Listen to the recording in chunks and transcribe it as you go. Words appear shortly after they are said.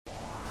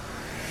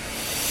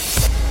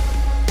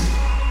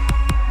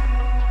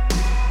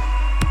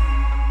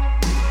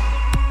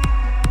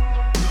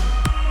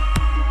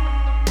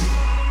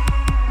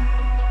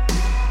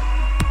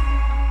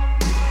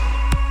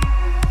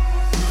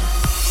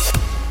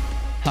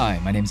Hi,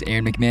 my name is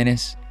Aaron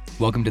McManus.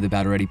 Welcome to the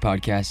Battle Ready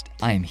podcast.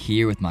 I am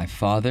here with my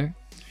father.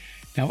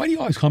 Now, why do you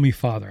always call me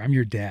father? I'm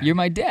your dad. You're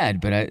my dad,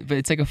 but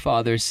it's like a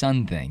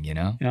father-son thing, you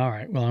know? All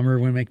right. Well, I'm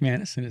Erwin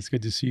McManus, and it's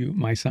good to see you,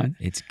 my son.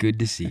 It's good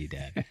to see you,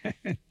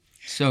 Dad.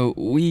 So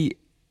who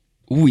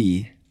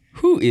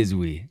is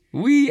we?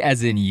 We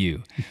as in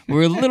you.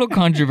 We're a little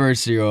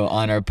controversial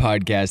on our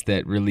podcast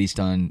that released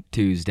on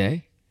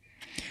Tuesday.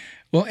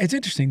 Well, it's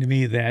interesting to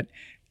me that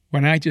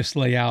when I just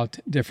lay out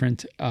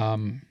different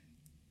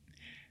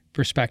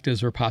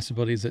perspectives or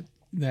possibilities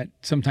that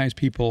sometimes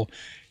people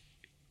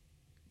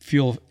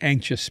feel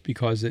anxious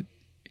because it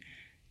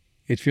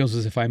feels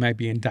as if I might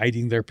be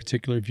indicting their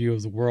particular view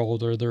of the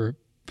world or their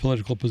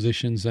political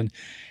positions. And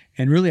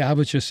really, I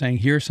was just saying,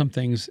 here are some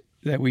things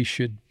that we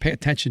should pay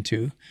attention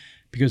to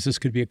because this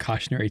could be a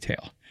cautionary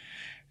tale.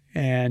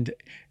 And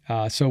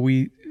so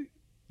we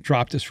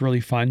dropped this really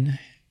fun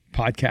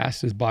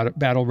podcast as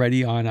Battle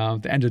Ready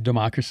on the end of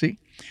democracy.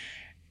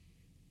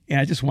 And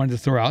I just wanted to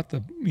throw out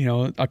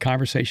a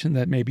conversation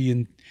that maybe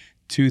in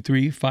 2,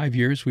 3, 5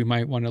 years, we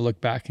might want to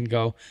look back and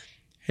go,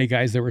 hey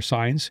guys, there were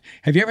signs.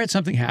 Have you ever had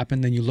something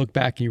happen, then you look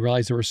back and you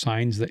realize there were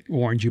signs that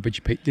warned you, but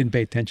you didn't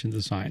pay attention to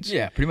the signs?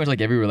 Yeah, pretty much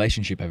like every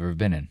relationship I've ever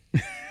been in.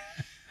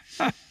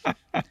 How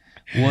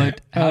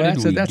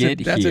did we get here?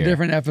 That's a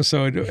different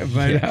episode,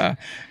 but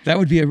that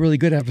would be a really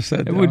good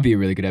episode. It would be a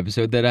really good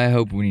episode that I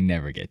hope we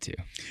never get to.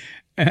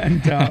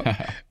 And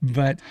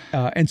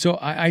and so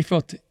I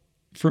felt,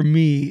 for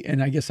me,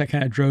 and I guess I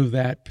kind of drove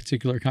that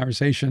particular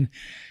conversation,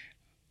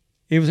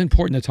 it was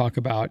important to talk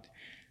about.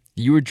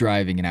 You were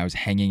driving and I was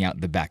hanging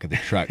out the back of the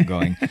truck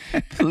going,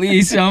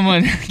 please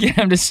someone get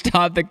him to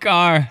stop the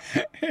car.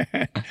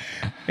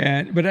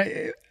 But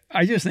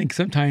I just think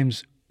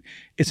sometimes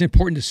it's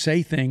important to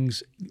say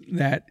things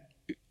that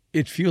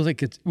it feels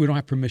like we don't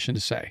have permission to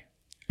say.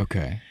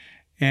 Okay.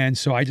 And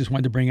so I just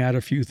wanted to bring out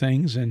a few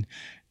things, and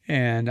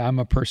I'm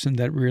a person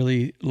that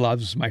really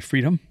loves my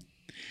freedom.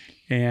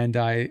 And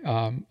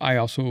I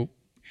also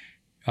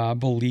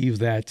believe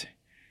that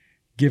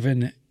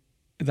given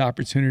the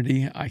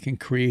opportunity, I can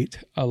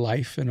create a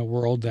life in a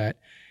world that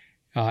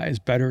is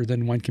better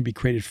than one can be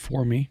created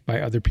for me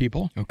by other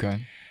people.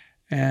 Okay.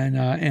 And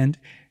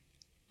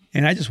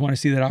I just want to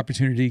see that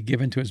opportunity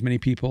given to as many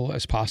people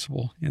as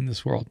possible in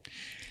this world.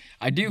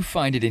 I do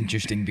find it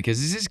interesting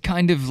because this is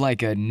kind of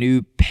like a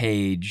new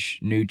page,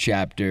 new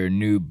chapter,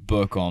 new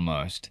book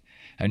almost,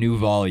 a new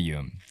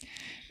volume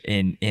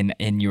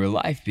in your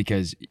life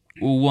because,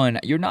 well, one,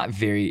 you're not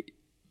very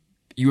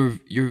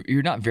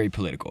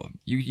political.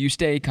 You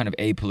stay kind of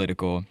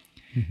apolitical,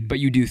 mm-hmm. but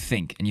you do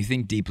think, and you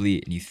think deeply,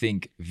 and you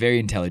think very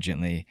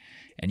intelligently,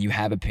 and you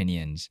have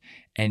opinions.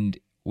 And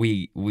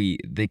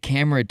the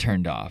camera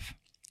turned off,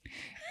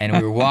 and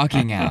we were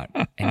walking out,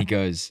 and he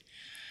goes,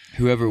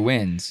 "Whoever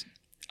wins,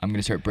 I'm going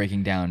to start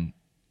breaking down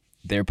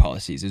their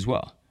policies as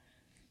well,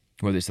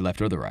 whether it's the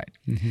left or the right."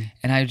 Mm-hmm.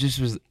 And I just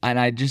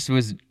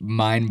was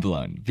mind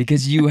blown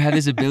because you have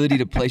this ability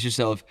to place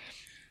yourself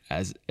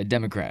as a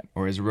Democrat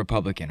or as a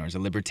Republican or as a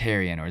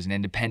Libertarian or as an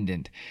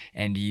independent,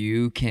 and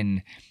you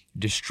can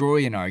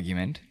destroy an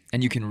argument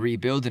and you can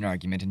rebuild an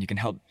argument and you can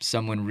help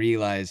someone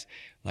realize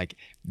like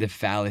the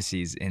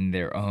fallacies in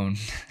their own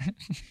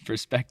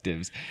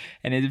perspectives.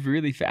 And it's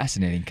really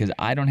fascinating because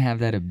I don't have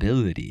that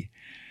ability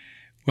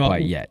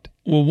quite yet.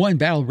 Well, one,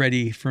 Battle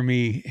Ready for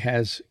me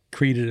has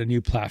created a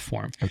new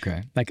platform.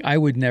 Okay. Like I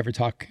would never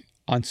talk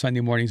on Sunday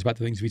mornings about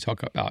the things we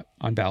talk about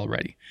on Battle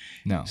Ready.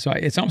 No. So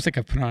it's almost like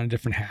I've put on a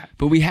different hat.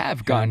 But we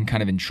have gotten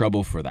kind of in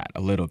trouble for that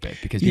a little bit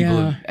because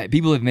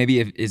people have maybe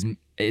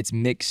it's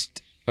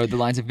mixed, or the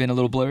lines have been a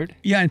little blurred.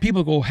 Yeah, and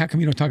people go, how come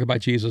you don't talk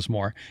about Jesus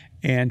more?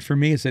 And for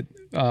me, it's that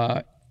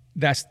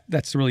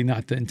that's really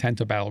not the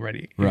intent of Battle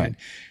Ready. Right.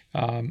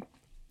 And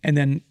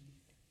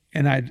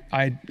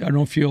I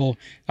don't feel,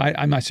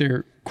 I'm not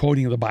sure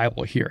quoting the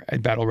Bible here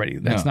at Battle Ready.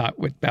 That's not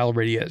what Battle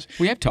Ready is.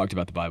 We have talked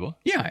about the Bible.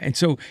 Yeah, and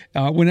so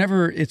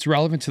whenever it's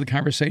relevant to the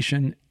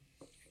conversation,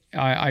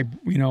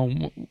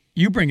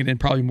 you bring it in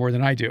probably more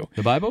than I do.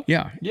 The Bible?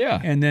 Yeah.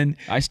 Yeah. And then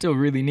I still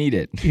really need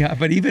it. Yeah,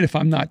 but even if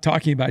I'm not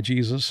talking about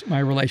Jesus, my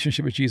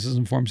relationship with Jesus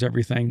informs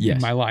everything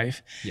in my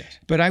life. Yes.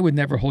 But I would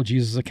never hold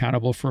Jesus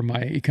accountable for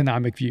my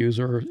economic views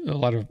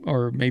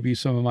or maybe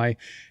some of my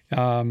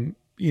sociopolitical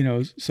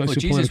views.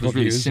 Jesus was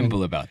really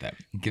simple about that.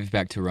 Give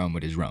back to Rome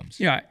what is Rome's.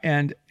 Yeah,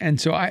 and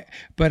so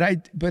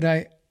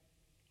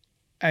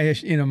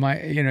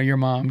your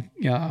mom,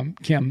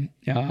 Kim,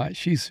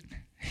 she's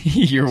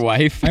your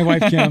wife, my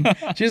wife Kim,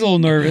 she's a little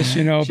nervous,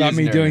 about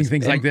me doing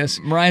things like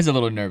this. Mariah's a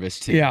little nervous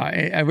too.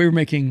 Yeah, we were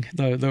making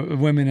the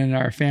women in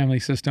our family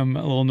system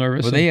a little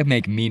nervous. Well, they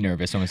make me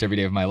nervous almost every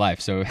day of my life,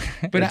 so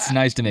but it's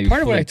nice to maybe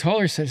part of what I told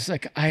her is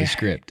like the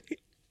script.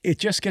 It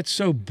just gets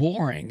so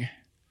boring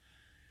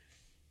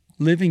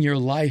living your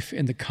life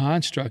in the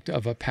construct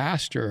of a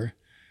pastor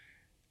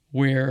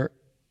where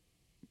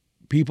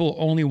people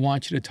only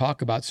want you to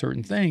talk about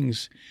certain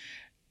things.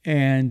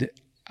 And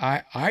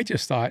I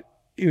just thought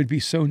it would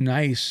be so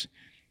nice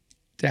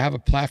to have a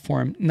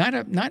platform, not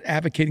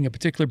advocating a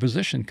particular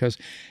position, because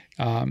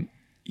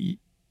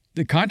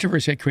the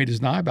controversy I create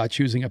is not about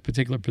choosing a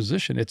particular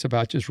position. It's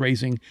about just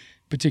raising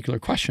particular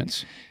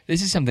questions.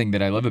 This is something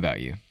that I love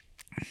about you.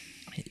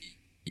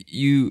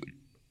 You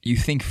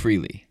think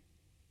freely.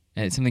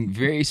 And it's something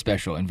very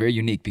special and very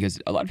unique because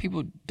a lot of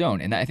people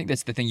don't. And I think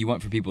that's the thing you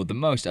want for people the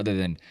most, other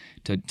than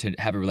to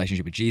have a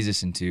relationship with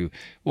Jesus and to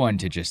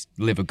just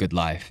live a good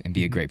life and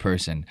be a great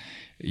person.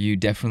 You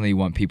definitely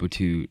want people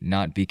to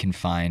not be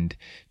confined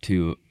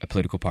to a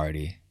political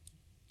party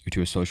or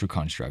to a social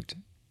construct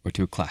or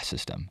to a class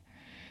system,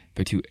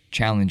 but to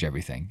challenge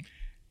everything.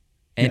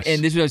 And, Yes.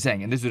 and this is what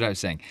I was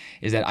saying,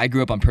 is that I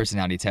grew up on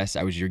personality tests.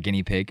 I was your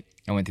guinea pig.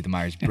 I went through the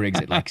Myers-Briggs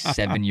at like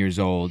 7 years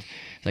old.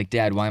 Like,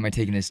 Dad, why am I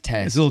taking this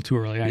test? It's a little too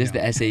early. I Is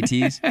know. this the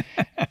SATs?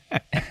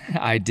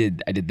 I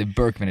did the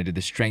Berkman. I did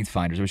the Strength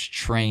Finders. I was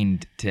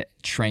trained to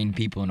train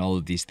people in all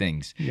of these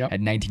things. Yep. At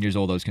 19 years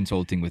old, I was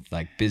consulting with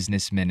like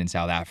businessmen in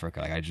South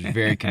Africa. Like, I was just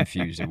very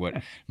confused at what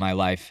my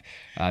life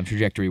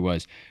trajectory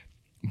was.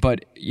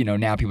 But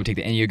now people take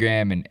the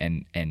Enneagram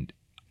and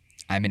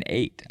I'm an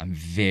 8. I'm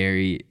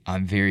very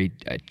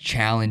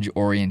challenge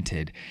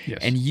oriented, Yes.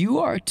 and you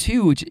are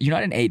too. Which you're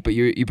not an 8, but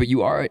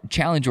you are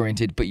challenge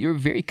oriented. But you're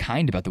very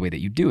kind about the way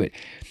that you do it,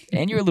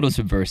 and you're a little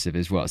subversive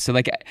as well. So,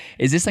 like,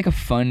 is this like a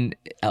fun?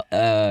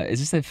 Is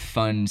this a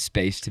fun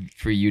space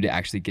for you to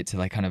actually get to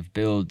like kind of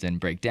build and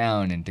break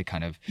down and to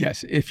kind of?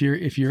 Yes, if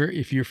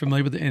you're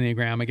familiar with the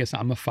Enneagram, I guess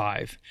I'm a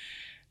 5.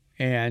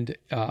 And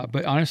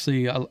but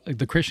honestly,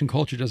 the Christian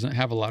culture doesn't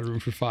have a lot of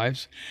room for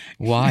 5s.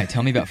 Why?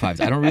 Tell me about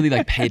 5s. I don't really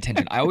like pay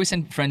attention. I always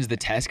send friends the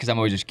test because I'm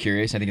always just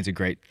curious. I think it's a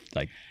great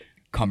like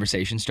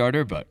conversation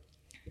starter. But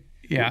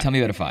Yeah, tell me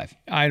about a 5.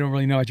 I don't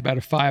really know much about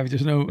a 5. I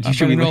just know I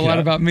should we know a look it lot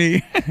up? about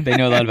me. They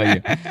know a lot about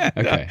you.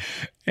 Okay.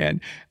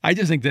 And I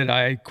just think that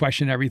I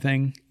question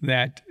everything.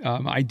 That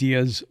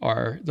ideas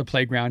are the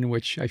playground in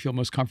which I feel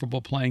most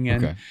comfortable playing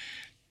in. Okay.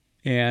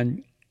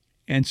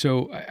 And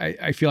so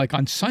I feel like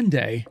on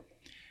Sunday,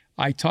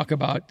 I talk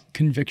about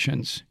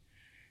convictions,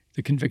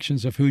 the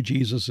convictions of who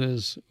Jesus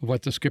is,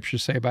 what the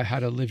scriptures say about how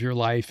to live your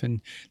life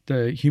and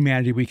the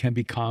humanity we can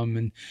become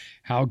and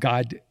how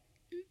God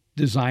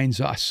designs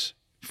us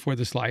for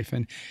this life.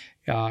 And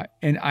I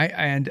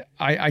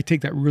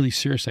take that really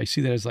seriously. I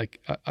see that as like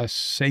a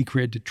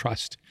sacred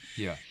trust.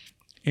 Yeah.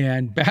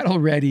 And Battle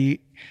Ready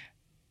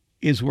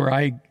is where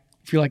I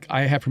feel like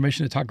I have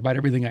permission to talk about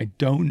everything I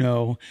don't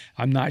know,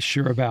 I'm not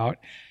sure about,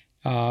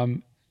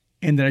 and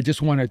that I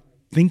just want to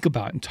think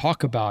about and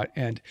talk about.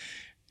 And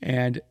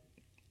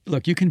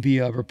look, you can be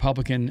a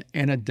Republican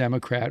and a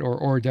Democrat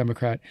or a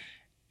Democrat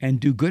and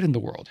do good in the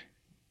world.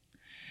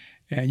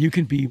 And you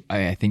can be.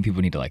 I think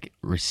people need to like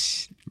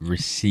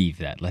receive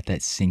that, let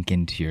that sink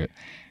into your.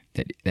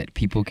 That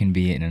people can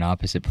be in an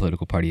opposite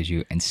political party as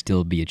you and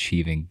still be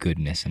achieving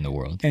goodness in the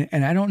world.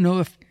 And I don't know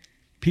if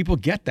people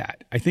get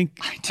that. I think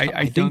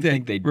I don't think that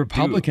think they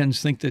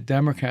Republicans think that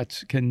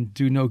Democrats can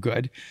do no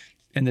good,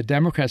 and the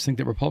Democrats think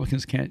that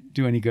Republicans can't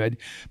do any good.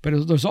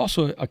 But there's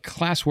also a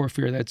class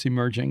warfare that's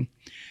emerging,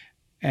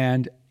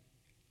 and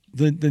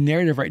the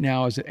narrative right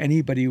now is that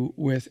anybody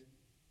with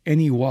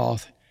any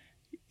wealth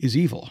is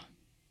evil.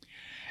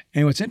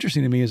 And what's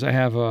interesting to me is I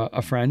have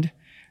a friend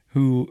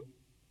who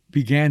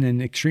began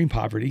in extreme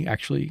poverty,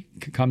 actually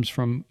comes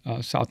from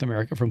South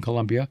America, from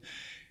Colombia.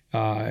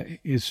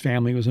 His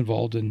family was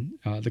involved in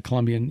the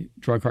Colombian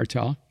drug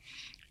cartel.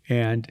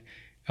 And,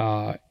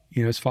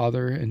 his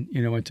father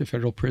went to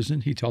federal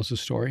prison. He tells the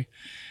story.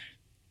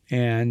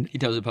 And He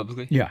tells it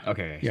publicly? Yeah.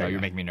 Okay. Yeah, Sorry, yeah.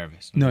 you're making me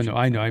nervous. no,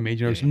 I know, I made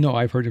you nervous. Yeah. No,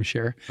 I've heard him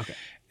share. Okay.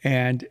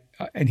 And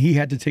he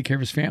had to take care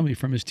of his family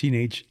from his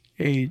teenage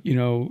age,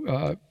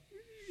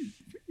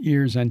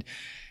 years. And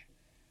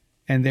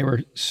they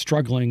were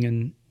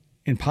struggling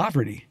in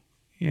poverty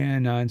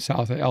in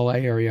South LA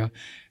area.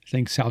 I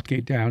think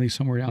Southgate Downey,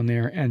 somewhere down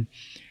there. And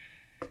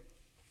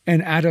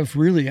out of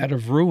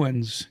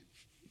ruins,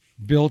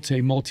 built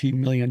a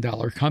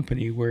multi-million-dollar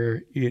company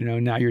where,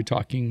 now you're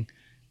talking,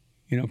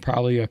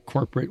 probably a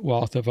corporate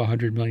wealth of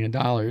 $100 million.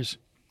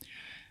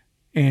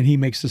 And he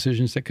makes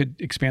decisions that could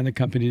expand the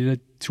company to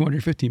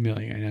 $250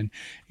 million. And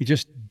he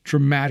just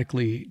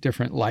dramatically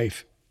different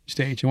life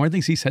stage. And one of the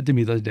things he said to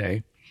me the other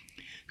day,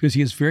 because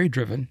he is very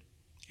driven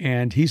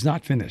and he's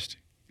not finished.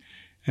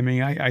 I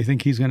mean, I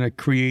think he's going to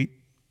create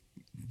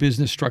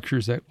business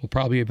structures that will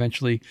probably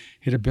eventually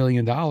hit $1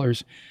 billion.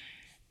 And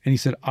he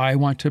said, I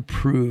want to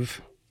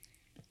prove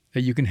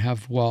that you can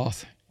have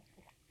wealth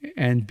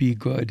and be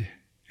good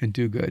and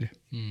do good.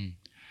 Mm.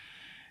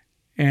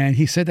 And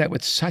he said that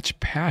with such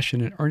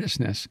passion and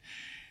earnestness.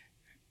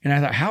 And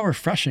I thought, how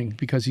refreshing,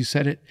 because he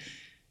said it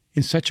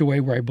in such a way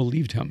where I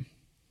believed him.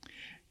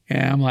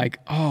 And I'm like,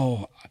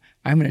 oh,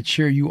 I'm going to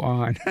cheer you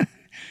on.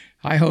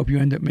 I hope you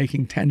end up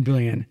making $10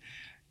 billion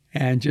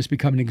and just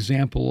become an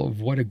example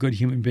of what a good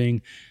human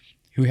being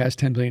who has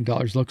 $10 billion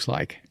looks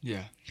like.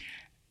 Yeah.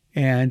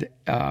 And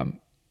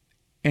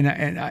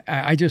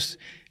I just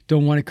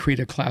don't want to create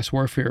a class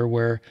warfare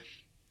where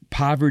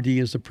poverty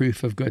is the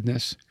proof of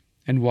goodness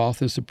and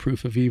wealth is the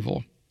proof of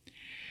evil.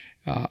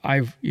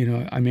 I've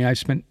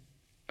spent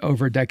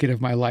over a decade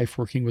of my life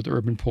working with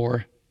urban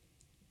poor,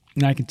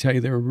 And I can tell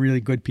you there are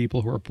really good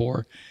people who are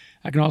poor.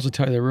 I can also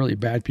tell you there are really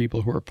bad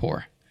people who are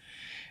poor.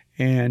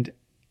 And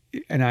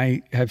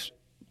I have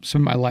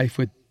some of my life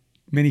with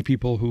many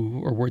people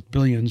who are worth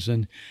billions,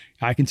 and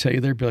I can tell you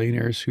there are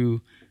billionaires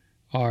who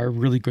are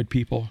really good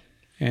people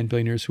and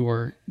billionaires who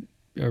are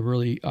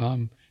really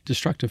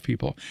destructive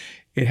people.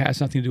 It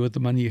has nothing to do with the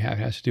money you have.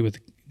 It has to do with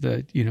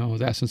the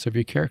essence of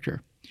your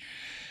character.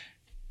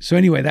 So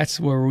anyway, that's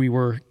where we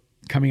were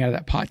coming out of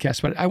that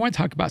podcast. But I want to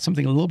talk about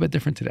something a little bit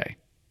different today,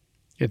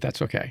 if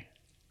that's okay.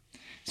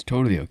 It's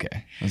totally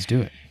okay. Let's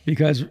do it.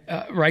 Because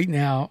right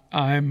now,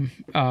 I'm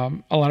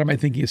a lot of my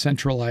thinking is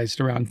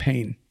centralized around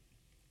pain.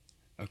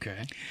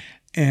 Okay.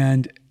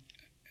 And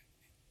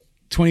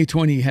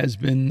 2020 has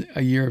been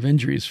a year of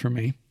injuries for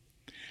me,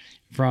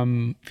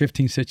 from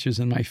 15 stitches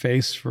in my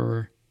face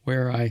for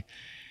where I...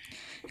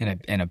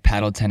 In a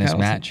paddle tennis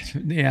match?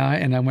 Yeah,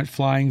 and I went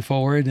flying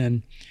forward,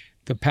 and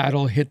the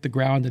paddle hit the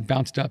ground and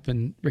bounced up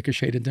and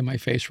ricocheted into my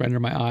face, right under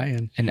my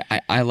eye. And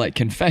I like,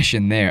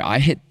 confession there,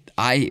 I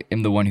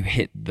am the one who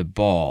hit the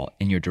ball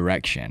in your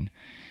direction,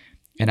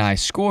 and I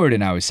scored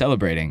and I was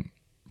celebrating.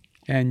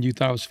 And you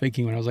thought I was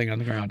faking when I was laying on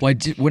the ground. Well,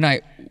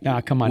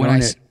 come on,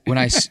 own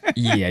it.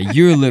 Yeah,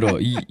 you're a little,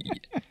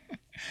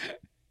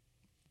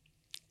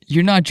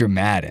 you're not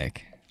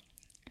dramatic,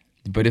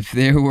 but if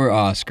there were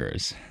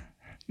Oscars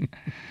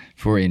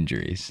for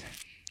injuries,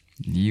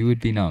 you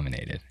would be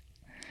nominated.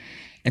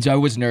 And so I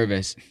was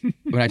nervous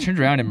when I turned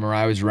around and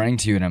Mariah was running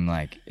to you, and I'm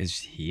like, is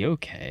he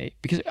okay?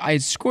 Because I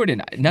had scored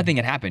and nothing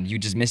had happened. You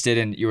just missed it,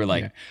 and you were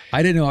like... Yeah.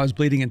 I didn't know I was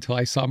bleeding until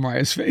I saw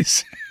Mariah's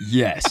face.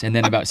 Yes, and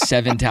then about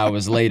 7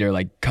 towels later,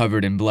 like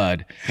covered in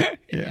blood,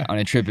 yeah. On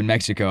a trip in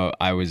Mexico,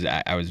 I was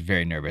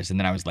very nervous. And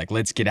then I was like,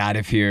 let's get out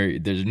of here.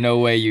 There's no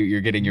way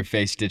you're getting your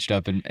face stitched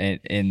up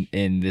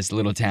in this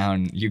little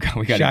town. We got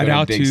to go Shout to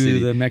out big to city.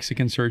 the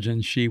Mexican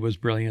surgeon. She was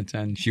brilliant.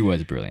 And she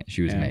was brilliant.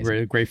 She was amazing.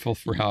 Very grateful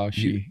for how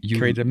she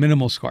created a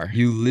minimal scar.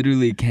 You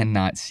literally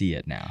cannot see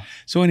it now.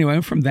 So anyway, I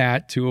went from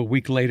that to a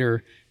week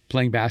later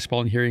playing basketball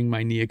and hearing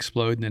my knee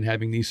explode, and then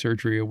having knee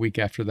surgery a week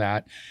after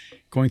that,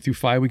 going through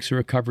 5 weeks of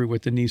recovery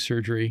with the knee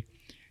surgery,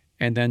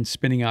 and then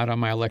spinning out on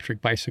my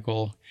electric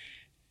bicycle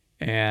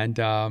and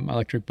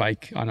electric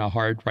bike on a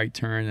hard right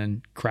turn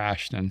and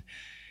crashed and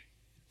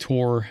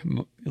tore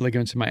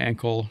ligaments in my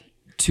ankle.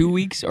 2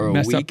 weeks or a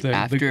week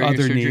after the your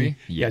other surgery? knee.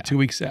 Yeah, 2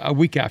 weeks, a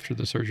week after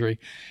the surgery,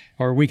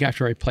 or a week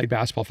after I played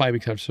basketball, 5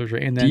 weeks after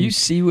surgery. And then do you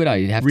see what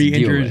I have to deal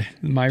with? Re-injured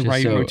my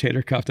right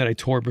rotator cuff that I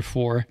tore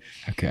before.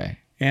 Okay.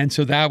 And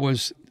so that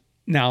was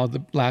now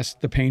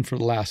the pain for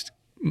the last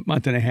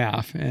month and a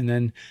half. And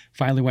then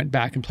finally went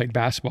back and played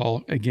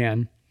basketball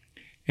again.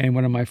 And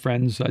one of my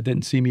friends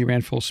didn't see me,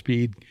 ran full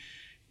speed,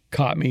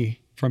 caught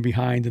me from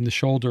behind in the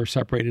shoulder,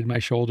 separated my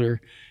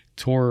shoulder,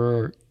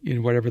 tore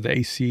whatever the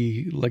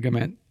AC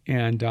ligament,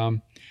 and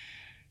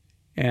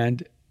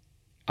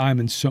I'm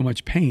in so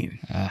much pain.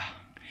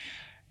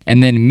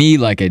 And then me,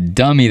 like a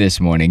dummy this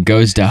morning,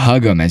 goes to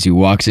hug him as he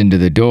walks into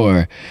the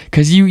door.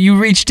 Because you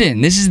reached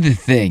in. This is the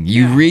thing.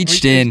 You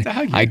reached in.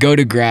 I go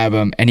to grab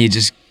him, and he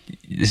just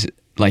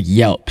like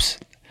yelps.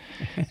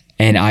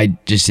 And I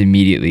just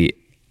immediately...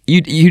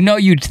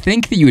 You'd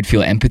think that you would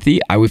feel empathy.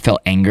 I would feel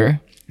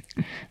anger.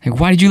 Like,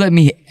 why did you let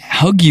me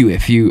hug you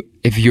if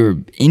you're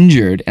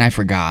injured? And I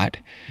forgot.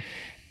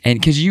 And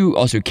because you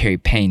also carry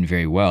pain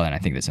very well, and I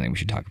think that's something we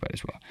should talk about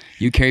as well.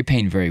 You carry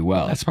pain very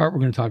well. That's the part we're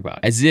going to talk about.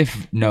 As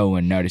if no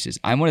one notices.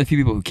 I'm one of the few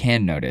people who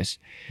can notice,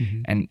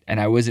 and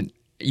I wasn't.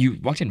 You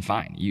walked in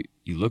fine. You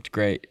looked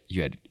great.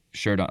 You had a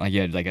shirt on, like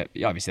you had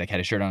obviously had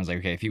a shirt on. I was like,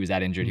 okay, if he was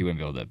that injured, he wouldn't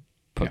be able to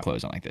put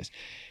clothes on like this.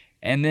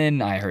 And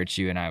then I hurt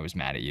you, and I was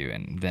mad at you,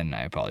 and then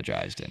I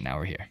apologized, and now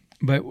we're here.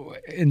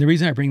 And the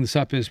reason I bring this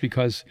up is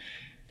because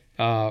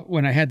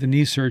when I had the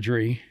knee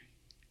surgery,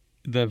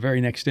 the very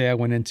next day I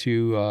went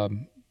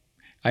into.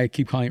 I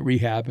keep calling it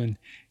rehab, and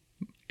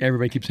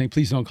everybody keeps saying,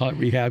 please don't call it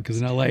rehab, because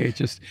in LA it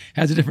just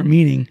has a different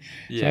meaning.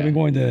 Yeah. So I've been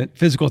going to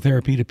physical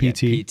therapy, to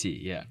PT. Yeah, PT,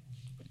 yeah.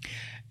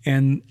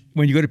 And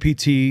when you go to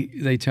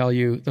PT, they tell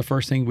you the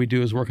first thing we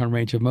do is work on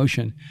range of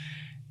motion.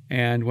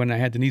 And when I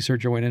had the knee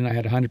surgery, I went in, I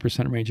had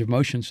 100% range of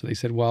motion. So they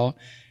said, well,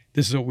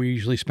 this is what we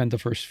usually spend the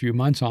first few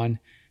months on.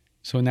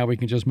 So now we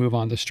can just move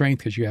on to strength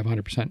because you have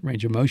 100%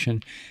 range of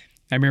motion.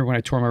 I remember when I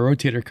tore my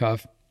rotator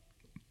cuff,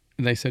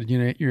 and they said,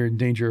 you're in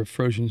danger of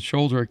frozen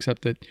shoulder,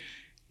 except that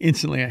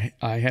instantly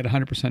I had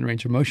 100%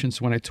 range of motion.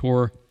 So when I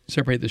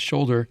separated the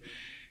shoulder,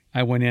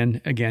 I went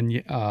in again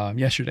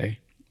yesterday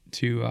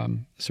to a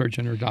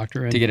surgeon or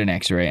doctor. To get an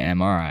x-ray and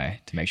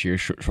MRI to make sure your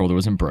shoulder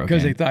wasn't broken.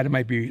 Because they thought it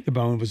might be, the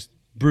bone was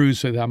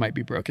bruised, so that might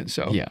be broken.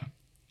 So yeah.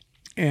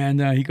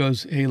 And he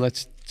goes, hey,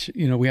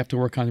 we have to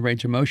work on the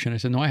range of motion. I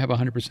said, no, I have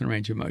 100%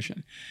 range of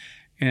motion.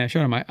 And I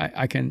showed him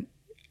I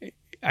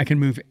can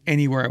move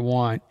anywhere I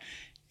want.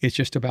 It's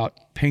just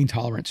about pain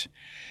tolerance.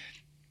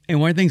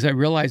 And one of the things I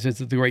realized is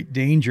that the great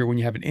danger when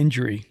you have an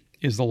injury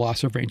is the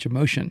loss of range of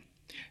motion.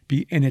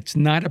 And it's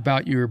not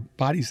about your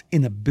body's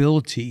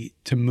inability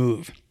to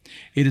move.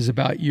 It is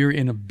about your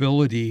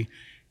inability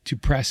to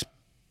press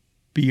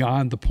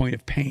beyond the point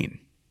of pain.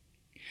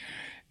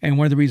 And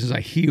one of the reasons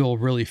I heal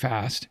really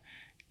fast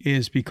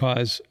is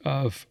because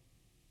of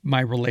my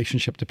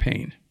relationship to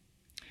pain.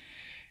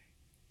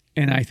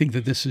 And I think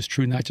that this is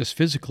true not just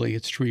physically,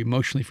 it's true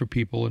emotionally for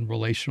people and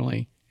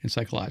relationally and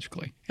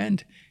psychologically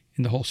and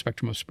in the whole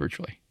spectrum of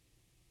spiritually.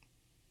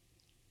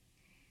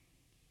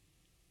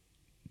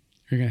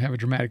 You're going to have a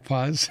dramatic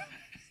pause.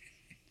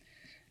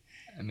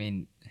 I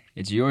mean,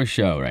 it's your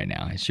show right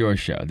now. It's your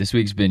show. This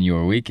week's been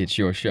your week. It's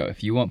your show.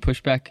 If you want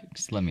pushback,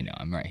 just let me know.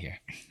 I'm right here.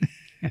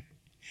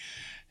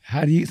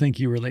 How do you think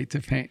you relate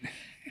to pain?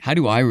 How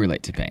do I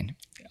relate to pain?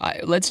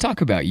 Let's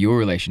talk about your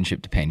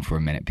relationship to pain for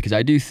a minute, because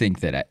I do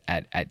think that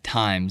at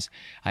times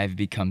I've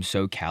become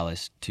so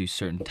callous to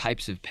certain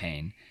types of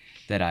pain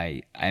that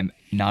I'm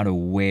not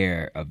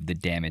aware of the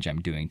damage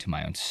I'm doing to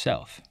my own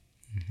self.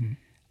 Mm-hmm.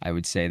 I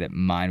would say that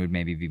mine would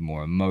maybe be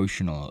more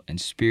emotional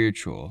and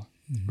spiritual,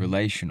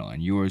 relational,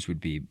 and yours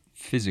would be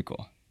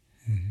physical.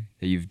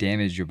 That you've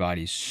damaged your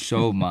body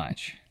so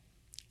much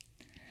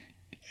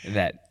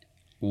that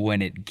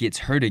when it gets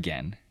hurt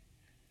again,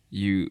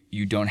 you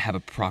don't have a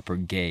proper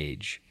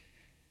gauge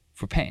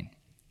for pain.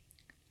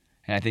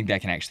 And I think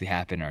that can actually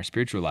happen in our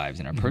spiritual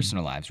lives, in our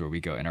personal lives, where we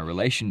go in our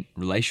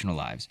relational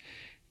lives.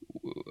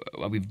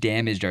 We've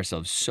damaged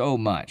ourselves so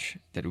much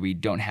that we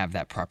don't have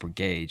that proper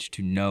gauge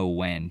to know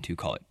when to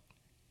call it,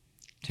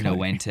 to know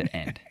when to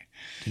end,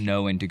 to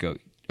know when to go,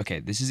 okay,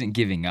 this isn't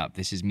giving up.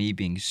 This is me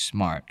being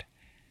smart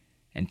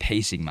and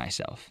pacing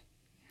myself.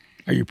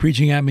 Are you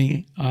preaching at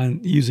me on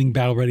using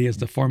Battle Ready as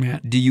the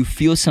format? Do you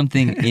feel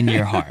something in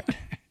your heart,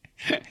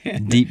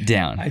 deep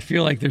down? I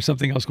feel like there's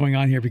something else going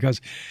on here,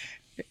 because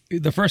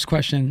the first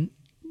question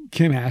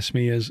Kim asked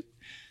me is,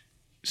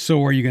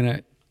 so are you going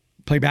to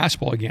play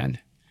basketball again?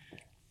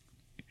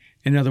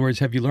 In other words,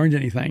 have you learned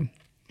anything?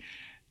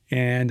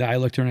 And I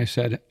looked at her and I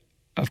said,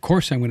 of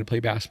course I'm going to play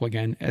basketball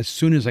again as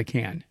soon as I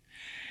can.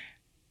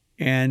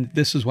 And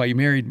this is why you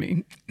married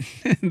me.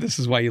 This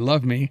is why you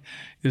love me.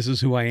 This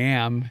is who I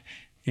am.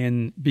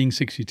 And being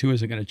 62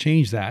 isn't going to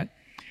change that.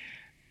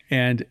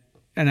 And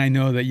I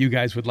know that you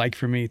guys would like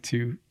for me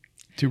to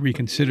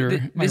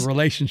reconsider my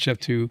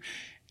relationship to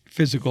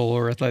physical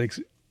or athletic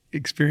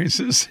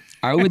experiences.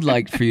 I would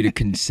like for you to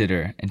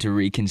consider and to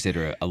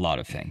reconsider a lot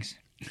of things.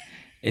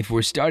 If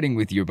we're starting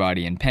with your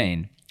body in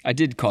pain, I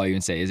did call you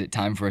and say, is it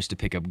time for us to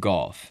pick up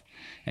golf?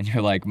 And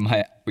you're like,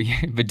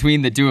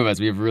 between the two of us,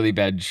 we have really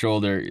bad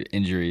shoulder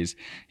injuries.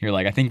 You're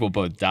like, I think we'll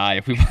both die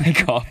if we play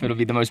golf. It'll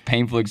be the most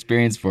painful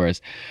experience for us.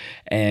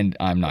 And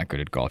I'm not good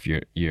at golf.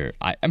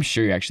 I'm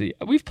sure you actually,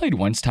 we've played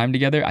once time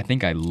together. I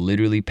think I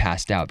literally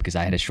passed out because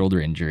I had a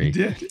shoulder injury. You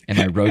did. And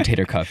my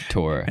rotator cuff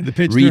tore, and the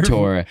pinch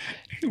retore,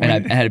 and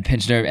I had a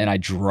pinched nerve and I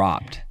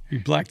dropped. You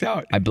blacked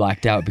out. I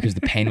blacked out because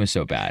the pain was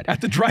so bad.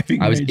 At the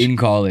driving range. I was in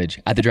college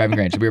at the driving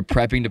range. We were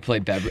prepping to play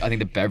I think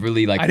the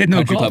Beverly I didn't know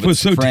country golf club was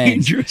so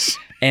friends. dangerous.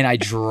 And I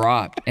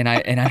dropped. And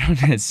I don't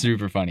know, it's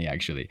super funny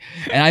actually.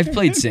 And I've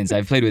played since.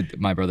 I've played with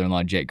my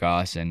brother-in-law Jake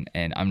Goss, and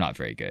I'm not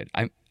very good.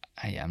 I'm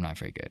not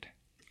very good.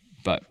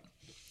 But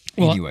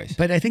anyways.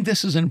 But I think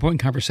this is an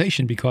important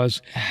conversation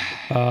because,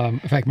 in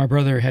fact, my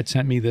brother had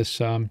sent me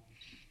this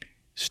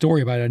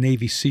story about a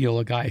Navy SEAL,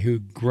 a guy who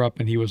grew up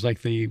and he was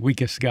like the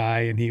weakest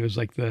guy, and he was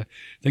like the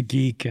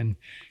geek and,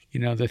 the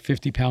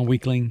 50-pound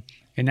weakling,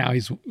 and now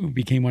he's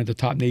became one of the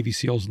top Navy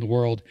SEALs in the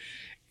world.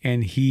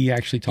 And he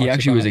actually talks about... He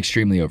actually was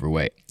extremely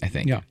overweight, I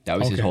think. Yeah. That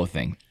was his whole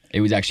thing. He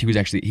was the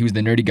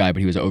nerdy guy, but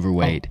he was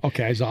overweight. Oh,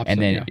 okay, I was opposite.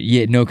 And then,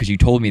 because you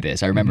told me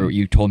this. I remember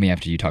you told me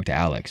after you talked to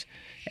Alex,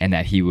 and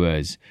that he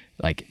was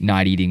like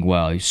not eating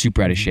well, he was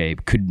super out of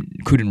shape,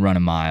 couldn't run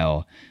a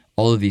mile,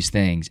 all of these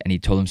things. And he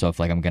told himself,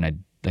 I'm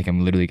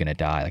literally gonna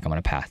die. Like I'm on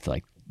a path to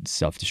like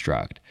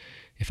self-destruct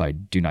if I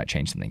do not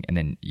change something. And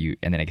then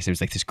I guess it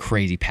was like this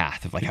crazy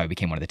path of like how he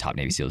became one of the top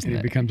Navy SEALs. And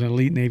he becomes an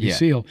elite Navy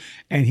SEAL.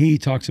 And he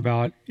talks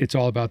about, it's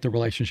all about the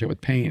relationship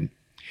with pain.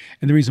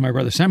 And the reason my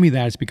brother sent me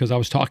that is because I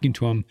was talking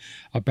to him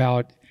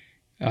about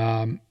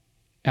one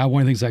of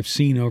the things I've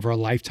seen over a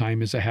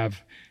lifetime is I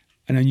have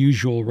an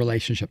unusual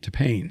relationship to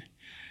pain.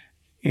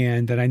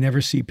 And that I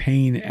never see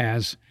pain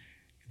as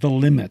the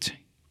limit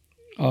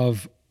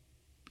of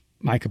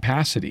my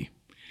capacity.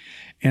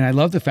 And I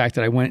love the fact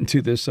that I went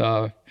into this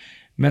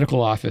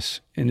medical office,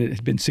 and it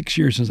had been 6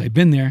 years since I'd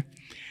been there.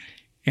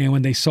 And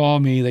when they saw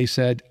me, they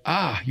said,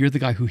 you're the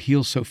guy who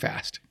heals so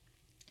fast.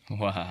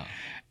 Wow.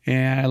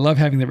 And I love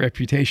having that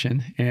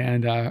reputation.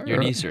 And your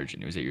knee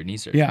surgeon. Was it your knee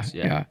surgeon?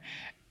 Yeah.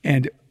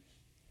 And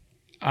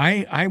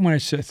I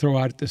wanted to throw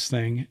out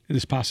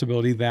this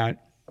possibility or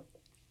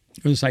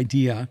this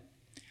idea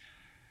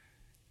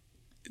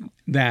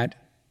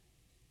that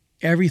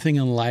everything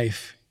in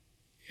life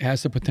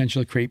has the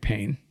potential to create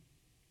pain.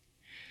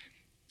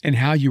 And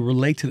how you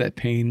relate to that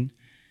pain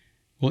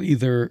will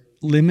either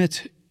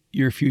limit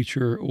your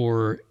future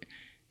or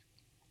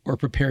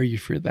prepare you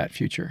for that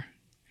future.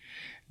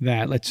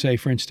 That, let's say,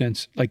 for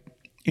instance, like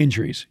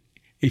injuries.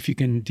 If you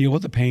can deal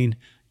with the pain,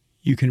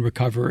 you can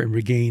recover and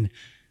regain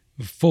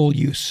full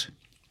use,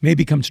 may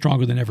become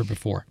stronger than ever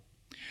before.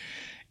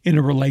 In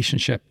a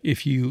relationship,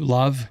 if you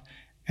love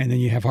and then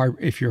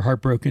if you're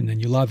heartbroken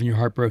and you love and you're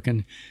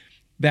heartbroken,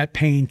 that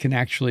pain can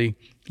actually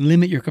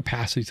limit your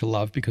capacity to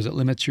love because it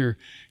limits your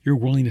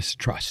willingness to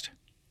trust.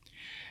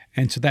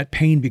 And so that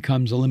pain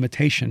becomes a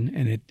limitation,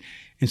 and it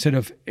instead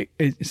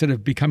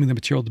of becoming the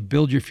material to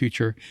build your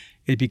future,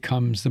 it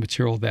becomes the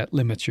material that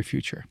limits your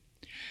future.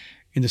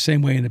 In the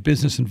same way, in a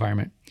business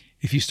environment,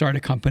 if you start a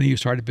company, you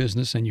start a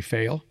business and you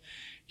fail,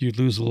 you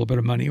lose a little bit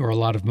of money or a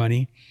lot of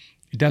money.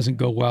 It doesn't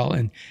go well.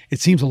 And it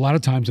seems a lot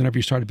of times whenever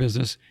you start a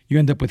business, you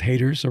end up with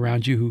haters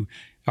around you who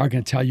are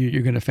going to tell you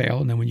you're going to fail.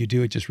 And then when you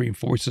do, it just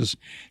reinforces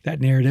that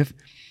narrative.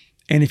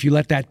 And if you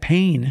let that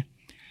pain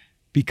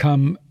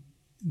become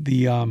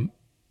the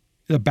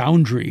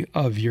boundary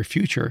of your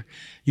future,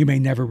 you may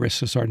never risk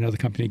to start another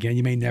company again.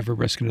 You may never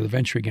risk another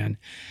venture again.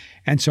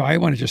 And so I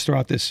want to just throw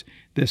out this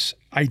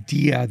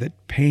idea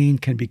that pain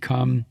can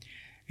become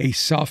a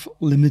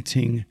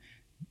self-limiting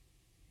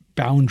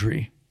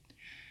boundary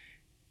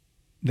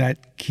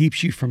that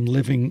keeps you from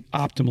living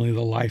optimally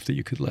the life that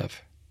you could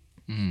live.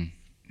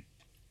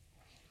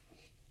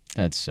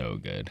 That's so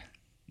good.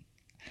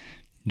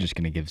 I'm just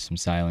going to give some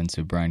silence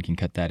so Brian can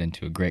cut that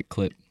into a great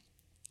clip.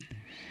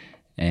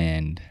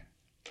 And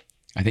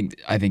I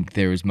think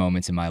there was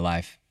moments in my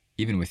life,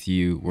 even with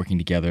you working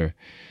together,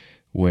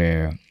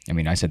 where, I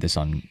mean, I said this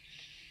on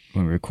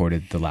when we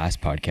recorded the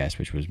last podcast,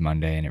 which was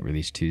Monday and it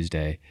released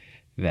Tuesday,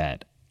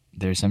 that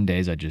there's some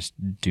days I just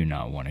do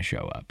not want to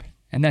show up.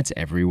 And that's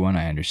everyone.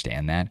 I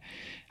understand that.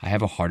 I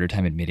have a harder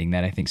time admitting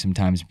that, I think,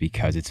 sometimes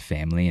because it's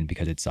family and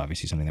because it's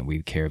obviously something that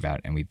we care about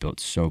and we built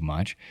so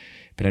much.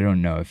 But I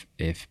don't know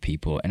if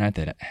people, and not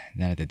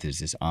that there's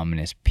this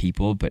ominous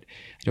people, but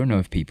I don't know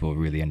if people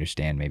really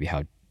understand maybe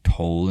how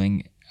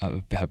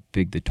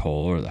big the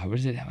toll, or how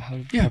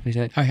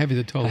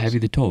heavy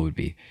the toll would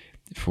be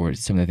for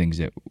some of the things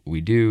that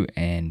we do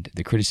and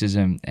the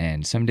criticism.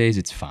 And some days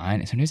it's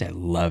fine, and some days I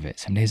love it.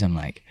 Some days I'm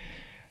like,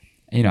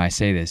 I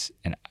say this,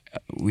 and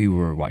we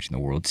were watching the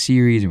World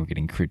Series and we're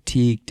getting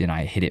critiqued, and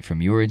I hid it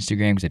from your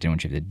Instagram because I didn't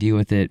want you to have to deal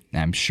with it.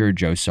 And I'm sure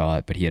Joe saw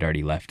it, but he had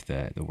already left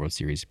the World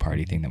Series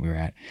party thing that we were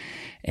at.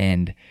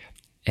 And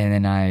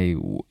then I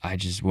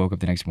just woke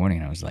up the next morning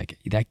and I was like,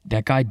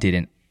 that guy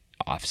didn't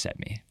offset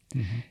me.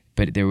 Mm-hmm.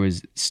 But there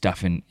was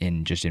stuff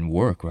in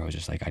work where I was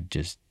just like,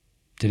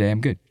 today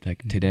I'm good.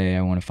 Like today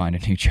I want to find a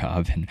new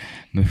job and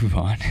move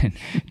on and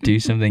do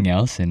something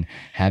else and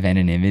have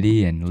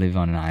anonymity and live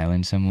on an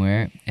island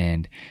somewhere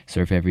and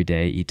surf every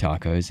day, eat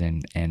tacos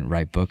and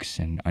write books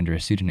and under a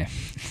pseudonym.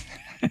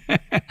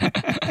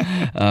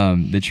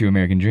 The true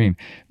American dream.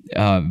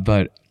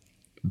 But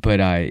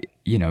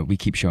we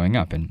keep showing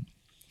up, and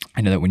I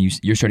know that when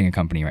you're starting a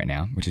company right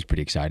now, which is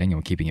pretty exciting, and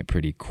we're keeping it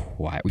pretty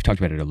quiet. We've talked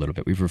about it a little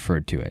bit. We've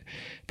referred to it,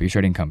 but you're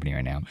starting a company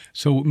right now.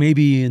 So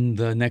maybe in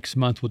the next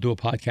month we'll do a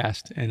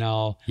podcast, and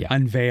I'll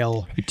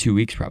unveil. Maybe 2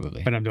 weeks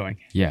probably. What I'm doing.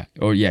 Yeah.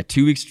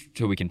 2 weeks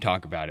till we can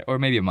talk about it, or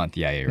maybe a month.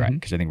 Yeah, you're right.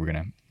 Because I think we're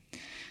gonna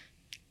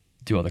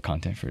do all the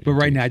content for it. But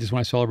right now, I just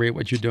want to celebrate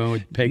what you're doing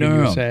with Pagan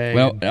USA.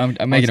 Well,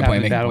 I'm making a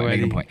point.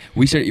 Making a point.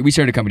 We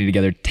started a company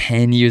together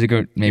 10 years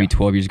ago, maybe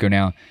 12 years ago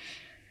now.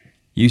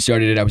 You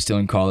started it. I was still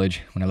in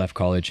college. When I left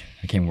college,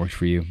 I came and worked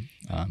for you.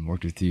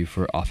 Worked with you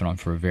off and on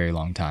for a very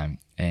long time.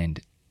 And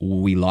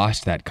we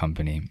lost that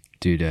company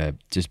due to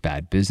just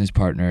bad business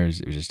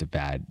partners. It was just a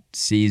bad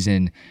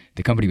season.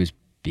 The company was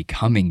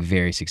becoming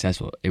very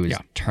successful. It was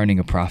turning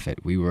a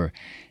profit. We were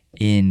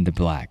in the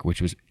black,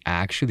 which was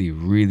actually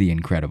really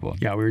incredible.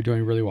 Yeah, we were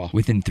doing really well.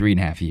 Within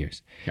 3.5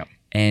 years. Yeah.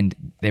 And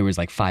there was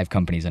like 5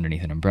 companies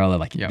underneath an umbrella.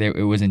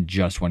 It wasn't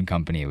just one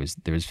company.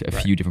 There was a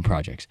few different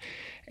projects,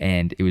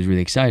 and it was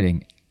really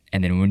exciting.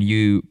 And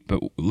then but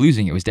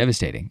losing it was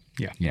devastating.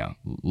 Yeah.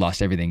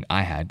 Lost everything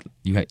I had.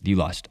 You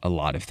lost a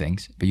lot of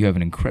things, but you have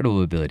an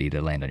incredible ability to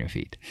land on your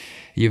feet.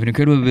 You have an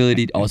incredible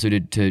ability also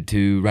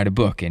to write a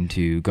book and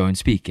to go and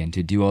speak and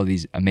to do all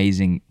these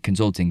amazing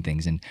consulting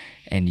things.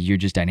 And you're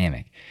just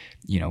dynamic.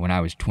 When I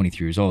was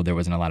 23 years old, there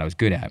wasn't a lot I was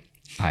good at.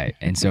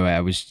 And so I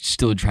was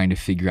still trying to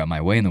figure out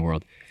my way in the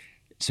world.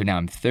 So now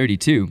I'm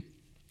 32.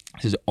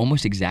 This is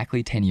almost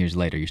exactly 10 years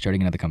later. You're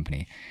starting another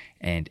company,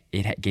 and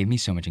it gave me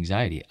so much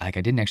anxiety. Like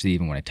I didn't actually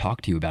even want to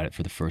talk to you about it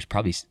for the first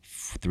probably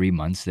 3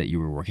 months that you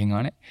were working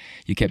on it.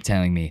 You kept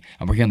telling me,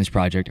 I'm working on this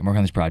project.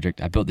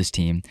 I built this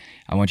team.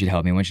 I want you to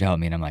help me.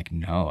 And I'm like,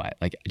 no.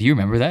 Do you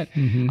remember that?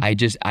 Mm-hmm.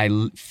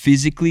 I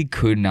physically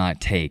could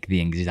not take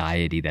the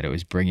anxiety that it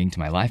was bringing to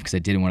my life because I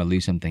didn't want to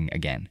lose something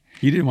again.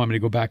 You didn't want me to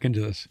go back into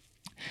this.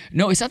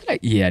 No, it's not that I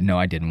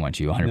didn't want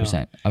you 100%.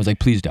 No. I was like,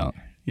 please don't.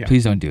 Yeah.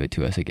 Please don't do it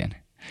to us again.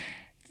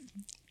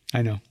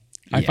 I know.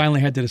 Yeah. I finally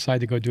had to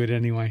decide to go do it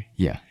anyway.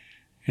 Yeah.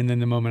 And then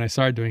the moment I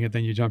started doing it,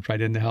 then you jumped right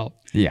in to help.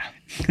 Yeah.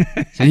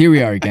 So here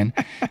we are again,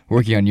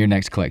 working on your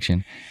next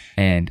collection.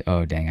 And,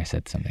 oh, dang, I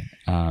said something.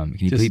 Can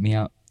you bleep me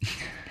out?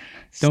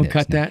 Don't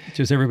cut that.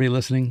 Just everybody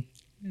listening.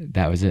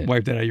 That was it.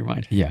 Wipe that out of your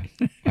mind. Yeah,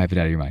 wipe it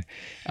out of your mind.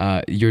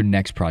 Your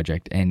next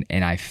project, and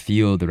I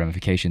feel the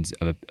ramifications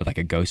of like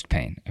a ghost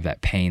pain, of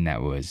that pain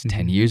that was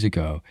 10 years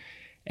ago,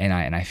 and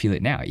I feel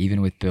it now, even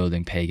with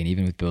building Pagan,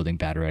 even with building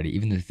Bad Already,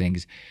 even the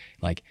things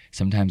like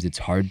sometimes it's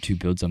hard to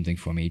build something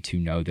for me to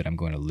know that I'm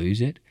going to lose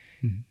it,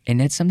 And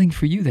that's something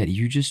for you that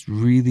you just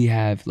really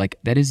have, like,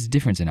 that is the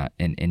difference in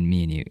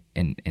me and you,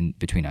 in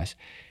between us.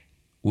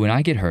 When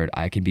I get hurt,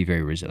 I can be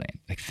very resilient.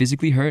 Like,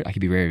 physically hurt, I can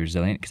be very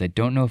resilient because I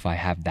don't know if I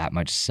have that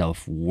much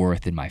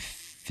self-worth in my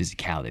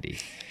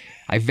physicality.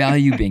 I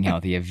value being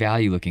healthy. I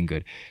value looking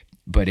good.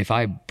 But if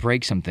I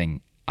break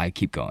something, I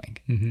keep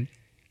going.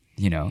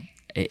 You know,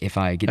 if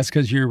I get... That's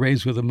because you're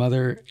raised with a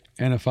mother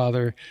and a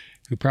father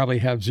who probably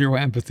have zero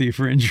empathy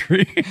for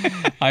injury.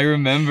 I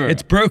remember.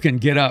 It's broken,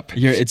 get up.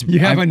 You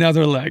have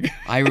another leg.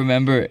 I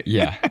remember,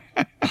 yeah.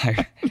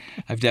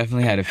 I've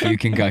definitely had a few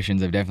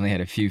concussions. I've definitely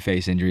had a few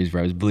face injuries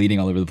where I was bleeding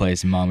all over the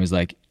place, and Mom was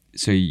like,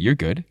 so you're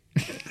good.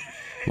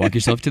 Walk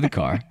yourself to the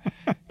car,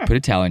 put a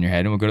towel on your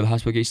head, and we'll go to the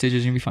hospital, get you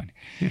stitches, and you'll be fine.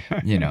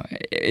 You know,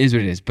 it is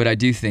what it is. But I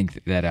do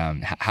think that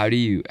how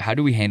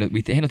do we handle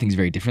things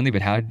very differently,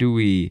 but how do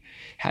we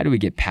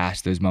get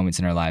past those moments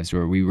in our lives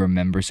where we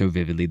remember so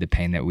vividly the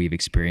pain that we've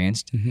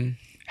experienced?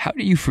 How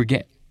do you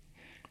forget?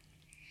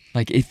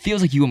 Like, it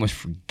feels like you almost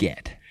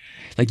forget.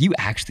 Like, you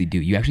actually do.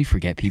 You actually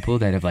forget people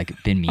that have, like,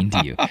 been mean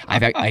to you.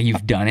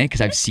 You've done it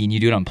because I've seen you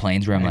do it on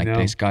planes where I'm like,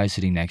 this guy's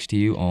sitting next to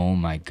you. Oh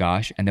my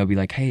gosh. And they'll be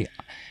like, hey,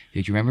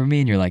 did you remember me?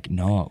 And you're like,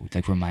 no,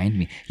 like, remind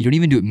me. You don't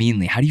even do it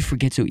meanly. How do you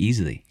forget so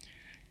easily?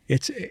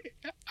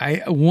 I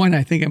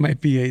think it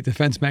might be a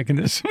defense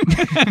mechanism.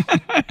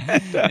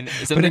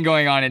 Something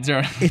going on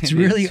internally. It's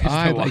really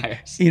odd. Like,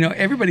 you know,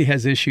 everybody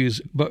has issues,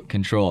 but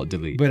Control,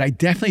 delete. But I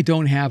definitely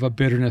don't have a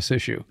bitterness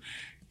issue.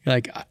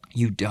 Like,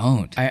 you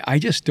don't. I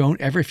just don't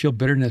ever feel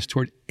bitterness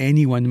toward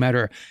anyone, no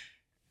matter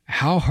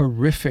how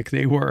horrific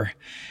they were.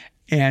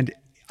 And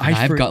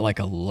I've got like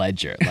a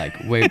ledger. Like,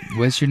 wait,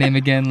 what's your name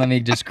again? Let me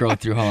just scroll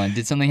through. Hold on.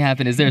 Did something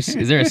happen? Is there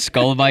a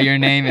skull by your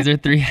name? Is there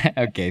 3?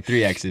 Okay,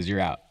 3 X's. You're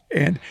out.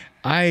 And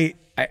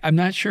I'm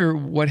not sure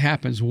what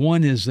happens.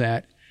 One is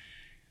that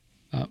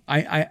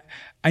I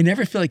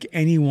never feel like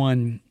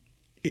anyone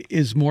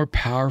is more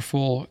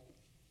powerful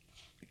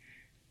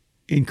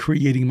in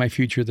creating my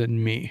future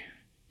than me.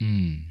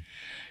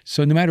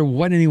 So no matter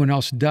what anyone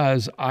else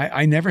does,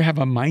 I never have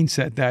a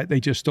mindset that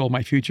they just stole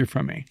my future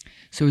from me.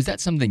 So is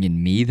that something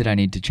in me that I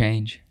need to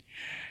change?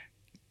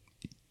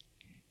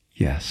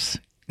 Yes.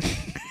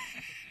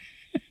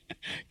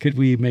 Could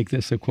we make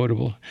this a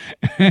quotable?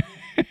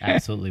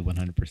 Absolutely,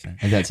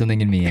 100%. Is that something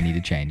in me I need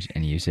to change?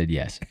 And you said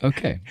yes.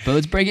 Okay. But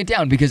let's break it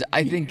down, because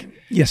I think...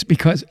 Yes,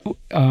 because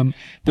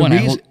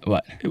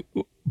what?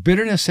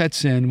 Bitterness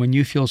sets in when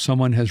you feel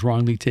someone has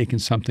wrongly taken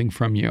something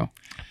from you.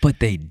 But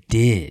they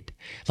did.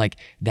 Like,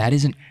 that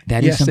is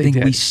something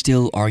we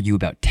still argue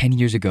about. 10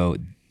 years ago,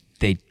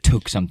 they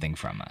took something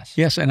from us.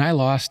 Yes, and I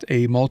lost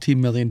a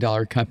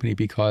multi-million-dollar company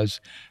because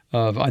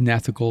of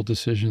unethical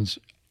decisions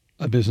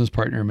a business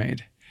partner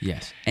made.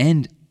 Yes.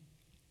 And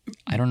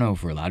I don't know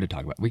if we're allowed to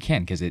talk about it. We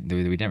can, because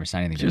we never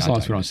signed anything. Just as long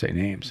as we don't say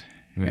names.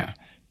 Yeah.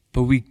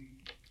 But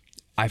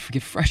I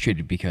get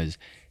frustrated because,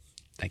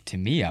 like, to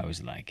me, I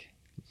was like,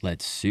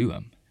 let's sue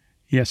him.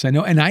 Yes, I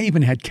know. And I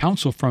even had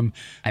counsel from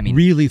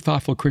really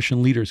thoughtful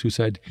Christian leaders who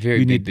said,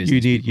 you need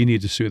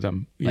to sue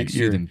them. Like,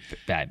 sue them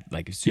bad.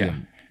 Like, sue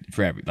them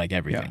for everything.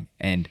 Yeah.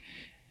 And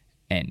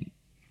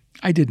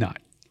I did not.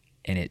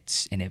 And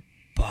it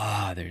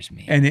bothers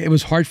me. And it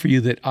was hard for you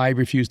that I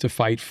refused to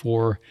fight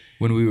for...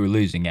 when we were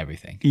losing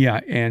everything. Yeah,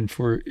 and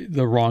for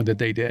the wrong that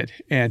they did.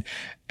 And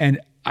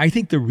I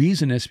think the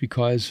reason is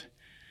because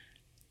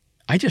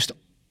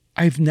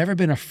I've never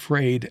been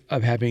afraid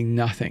of having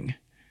nothing,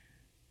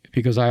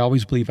 because I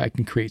always believe I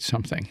can create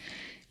something.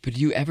 But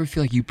do you ever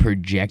feel like you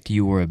project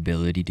your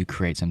ability to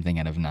create something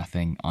out of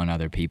nothing on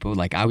other people?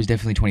 Like, I was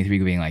definitely 23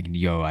 being like,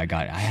 yo, I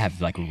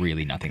have like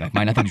really nothing. Like,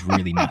 my nothing's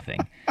really nothing.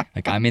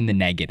 Like, I'm in the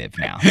negative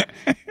now.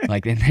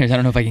 Like, I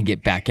don't know if I can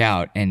get back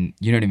out. And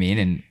you know what I mean?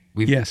 And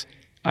yes,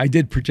 I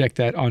did project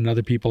that on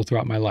other people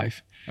throughout my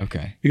life.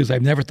 Okay. Because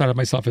I've never thought of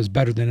myself as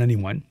better than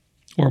anyone,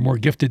 or more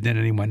gifted than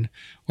anyone,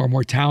 or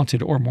more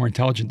talented or more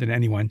intelligent than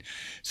anyone.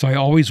 So I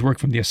always work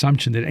from the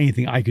assumption that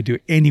anything I could do,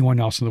 anyone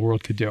else in the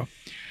world could do.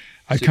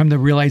 I've come to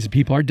realize that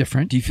people are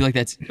different. Do you feel like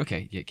that's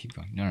okay? Yeah, keep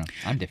going. No,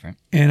 I'm different.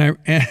 And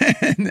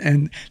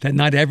that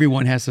not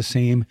everyone has the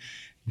same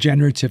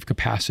generative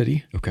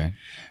capacity. Okay.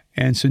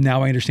 And so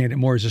now I understand it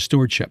more as a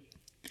stewardship.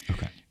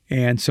 Okay.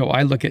 And so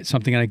I look at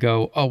something and I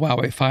go, oh wow,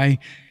 if I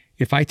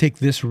take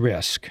this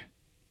risk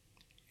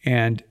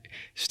and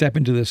step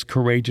into this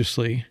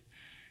courageously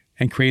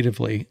and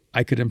creatively,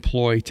 I could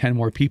employ 10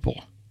 more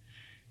people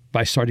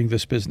by starting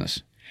this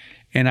business.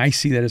 And I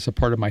see that as a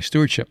part of my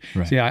stewardship.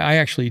 Right. See, I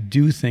actually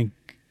do think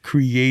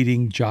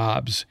creating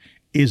jobs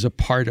is a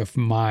part of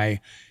my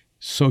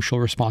social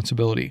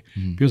responsibility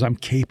because I'm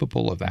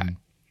capable of that.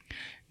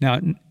 Now,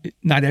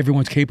 not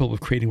everyone's capable of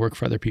creating work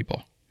for other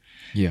people.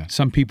 Yeah.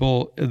 Some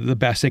people, the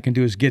best they can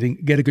do is get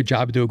a good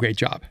job and do a great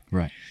job.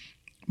 Right.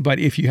 But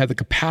if you have the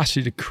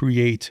capacity to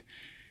create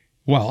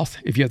wealth,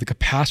 if you have the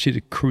capacity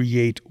to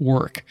create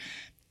work,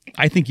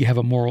 I think you have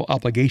a moral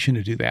obligation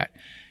to do that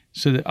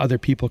so that other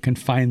people can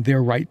find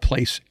their right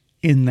place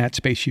in that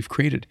space you've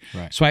created.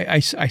 Right. So I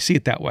see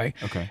it that way.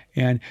 Okay.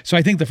 And so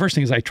I think the first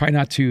thing is I try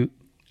not to,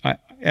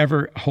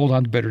 ever hold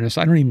on to bitterness.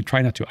 I don't even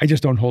try not to. I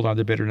just don't hold on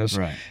to bitterness.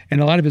 Right.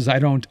 And a lot of it is I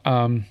don't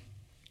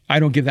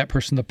give that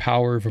person the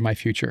power over my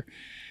future.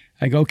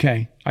 I go,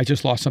 okay, I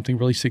just lost something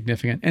really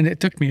significant. And it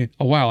took me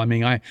a while. I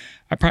mean, I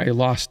probably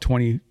lost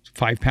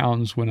 25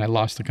 pounds when I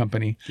lost the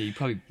company. Yeah, you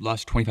probably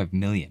lost 25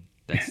 million.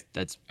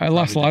 That's. I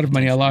lost a probably lot of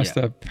money. I potential. lost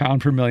a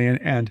pound per million,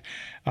 and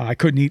I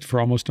couldn't eat for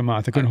almost a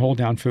month. I couldn't hold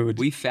down food.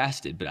 We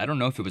fasted, but I don't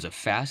know if it was a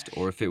fast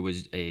or if it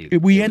was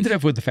We ended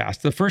up with the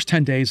fast. The first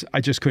 10 days, I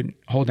just couldn't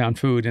hold down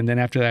food. And then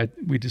after that,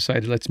 we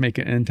decided let's make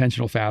it an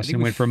intentional fast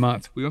and went for a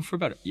month. We went for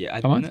about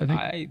A month, I think?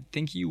 I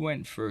think you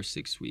went for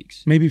 6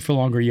 weeks. Maybe for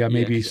longer, yeah, Yeah,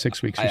 maybe 'cause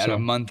 6 weeks or At so. a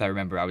month, I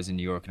remember I was in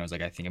New York and I was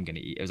like, I think I'm gonna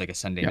eat. It was like a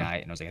Sunday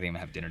night, and I was like, I think I'm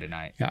gonna have dinner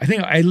tonight. Yeah, I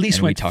think I at least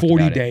And we went talked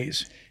 40 about it.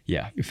 days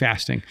Yeah,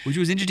 fasting. which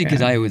was interesting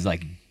because I was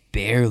like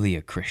barely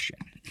a Christian,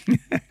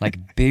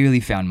 like barely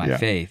found my Yeah.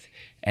 faith,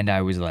 and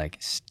I was like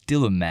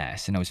still a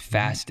mess, and I was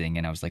fasting,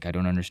 and I was like, I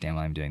don't understand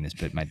why I'm doing this,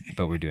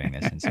 but we're doing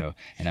this,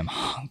 and I'm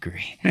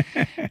hungry,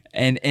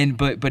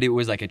 but it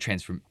was like a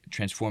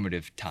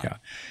transformative time.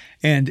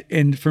 Yeah.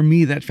 And for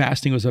me, that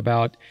fasting was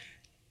about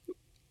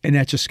an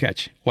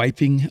Etch-a-Sketch,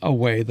 wiping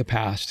away the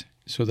past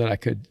so that I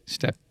could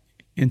step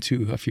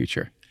into a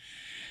future.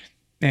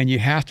 And you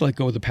have to let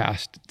go of the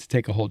past to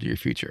take a hold of your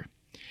future.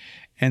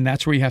 And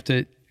that's where you have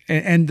to,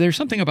 and there's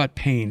something about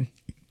pain.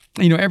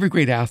 You know, every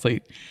great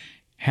athlete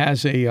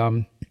has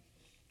a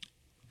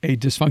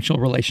dysfunctional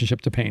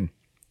relationship to pain,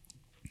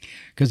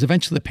 because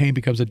eventually the pain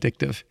becomes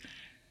addictive,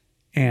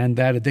 and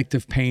that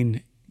addictive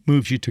pain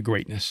moves you to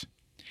greatness.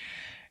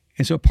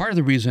 And so part of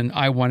the reason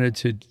I wanted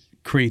to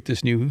create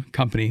this new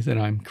company that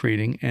I'm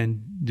creating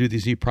and do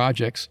these new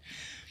projects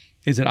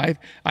is that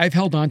I've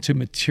held on to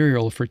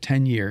material for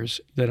 10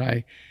 years that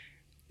I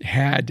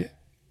had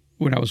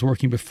when I was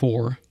working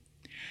before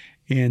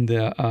in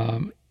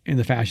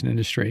the fashion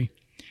industry.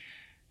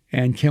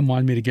 And Kim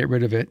wanted me to get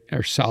rid of it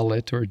or sell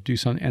it or do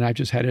something. And I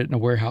just had it in a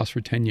warehouse for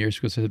 10 years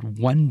because I said,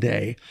 one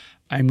day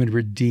I'm going to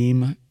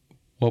redeem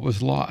what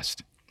was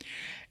lost.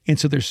 And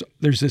so there's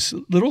this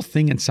little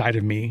thing inside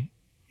of me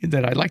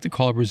that I like to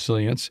call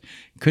resilience,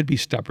 could be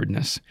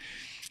stubbornness,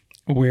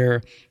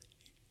 where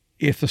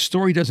if the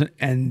story doesn't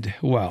end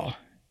well,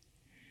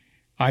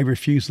 I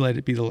refuse to let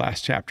it be the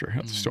last chapter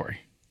of the story.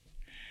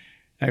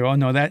 I go, oh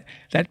no, that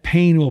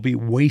pain will be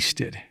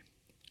wasted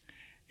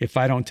if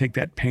I don't take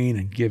that pain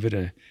and give it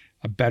a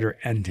better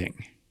ending.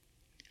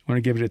 I want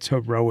to give it its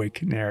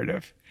heroic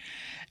narrative.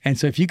 And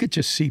so if you could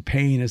just see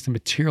pain as the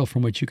material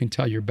from which you can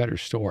tell your better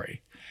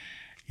story,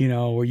 you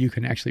know, where you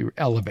can actually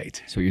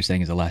elevate. So what you're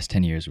saying is the last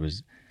 10 years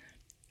was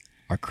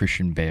our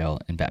Christian Bale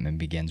and Batman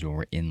Begins, when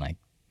we're in like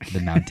the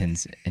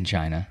mountains in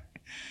China.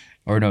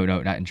 Or no,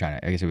 not in China.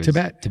 I guess it was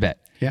Tibet.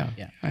 Yeah.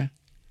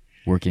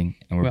 Working,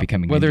 and we're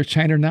becoming whether ninja. it's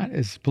China or not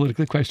is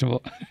politically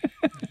questionable.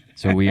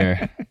 So we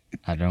are.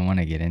 I don't want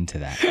to get into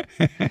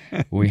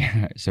that.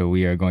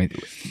 We are going.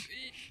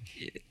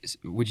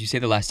 Would you say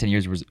the last 10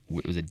 years was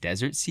a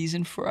desert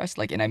season for us?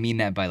 Like, and I mean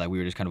that by like we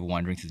were just kind of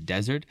wandering through the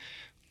desert,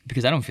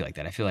 because I don't feel like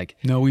that. I feel like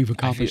No, we've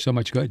accomplished so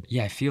much good.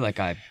 I feel like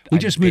I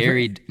just moved-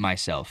 buried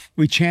myself.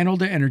 We channeled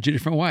the energy a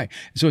different way.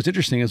 So what's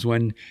interesting is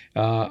when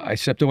I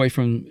stepped away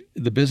from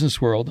the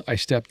business world, I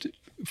stepped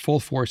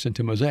full force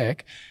into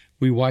Mosaic.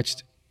 We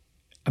watched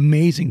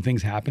amazing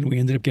things happen. We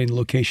ended up getting a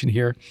location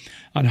here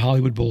on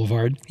Hollywood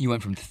Boulevard. You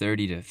went from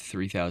 30 to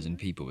 3,000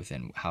 people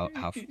within how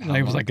It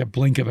long? was like a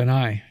blink of an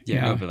eye.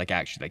 Yeah, no, but like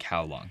actually, like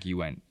how long? You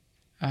went.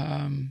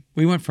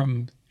 We went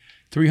from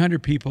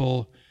 300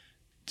 people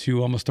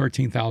to almost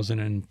 13,000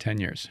 in 10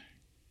 years.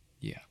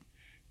 Yeah.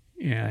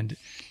 And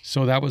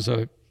so that was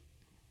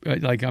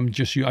like I'm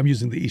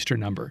using the Easter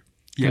number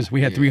because Yeah,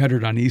 we had yeah.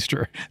 300 on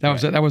Easter.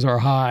 That was our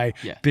high,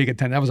 Yeah. big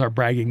attendance. That was our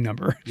bragging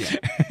number.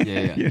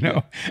 Yeah. You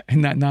know,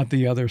 and not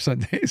the other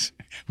Sundays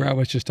where I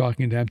was just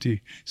talking to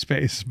empty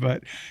space.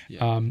 But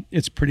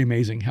it's pretty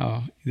amazing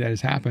how that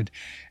has happened,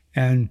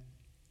 and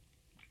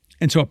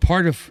so a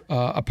part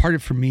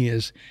of for me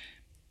is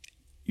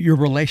your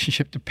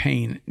relationship to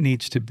pain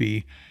needs to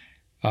be.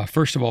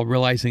 First of all,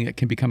 realizing it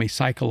can become a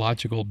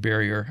psychological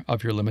barrier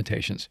of your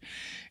limitations.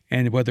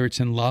 And whether it's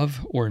in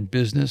love or in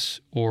business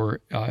or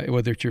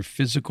whether it's your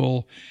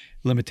physical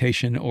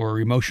limitation or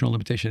emotional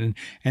limitation.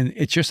 And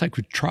it's just like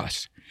with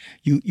trust.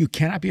 You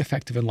cannot be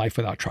effective in life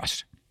without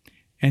trust.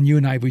 And you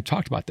and I, we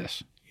talked about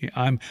this.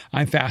 I'm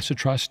fast to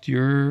trust.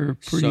 You're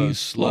pretty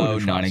slow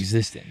to trust.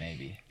 non-existent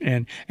maybe.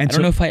 And I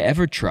don't know if I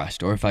ever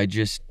trust or if I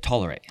just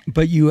tolerate.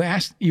 But you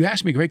asked me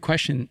a great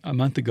question a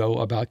month ago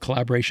about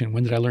collaboration.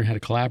 When did I learn how to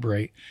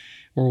collaborate,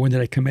 or when did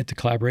I commit to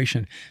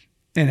collaboration?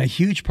 And a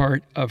huge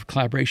part of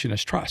collaboration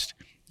is trust.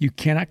 You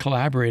cannot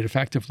collaborate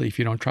effectively if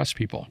you don't trust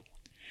people.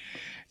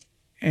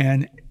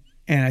 And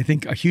I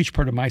think a huge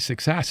part of my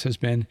success has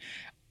been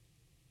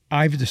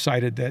I've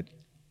decided that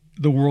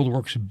the world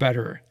works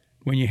better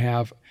when you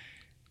have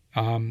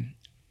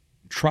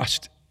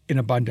trust in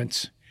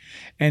abundance.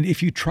 And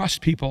if you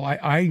trust people,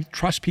 I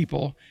trust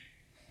people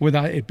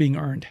without it being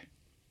earned.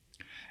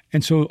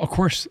 And so, of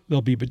course,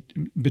 there'll be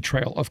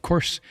betrayal. Of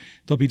course,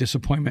 there'll be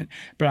disappointment.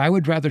 But I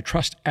would rather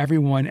trust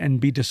everyone and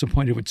be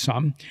disappointed with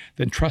some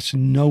than trust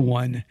no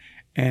one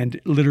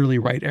and literally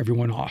write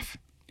everyone off.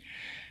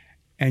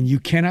 And you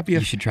cannot be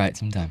You should try it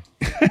sometime.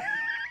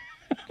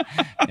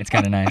 It's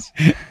kind of nice.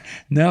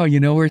 No, you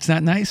know where it's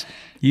not nice?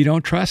 You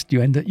don't trust,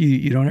 you end up,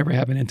 you don't ever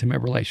have an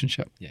intimate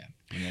relationship. Yeah.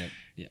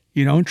 Yeah.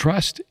 You don't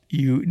trust,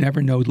 you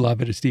never know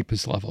love at its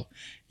deepest level.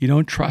 You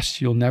don't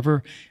trust, you'll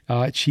never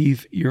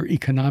achieve your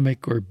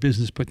economic or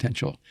business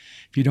potential.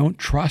 If you don't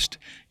trust,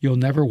 you'll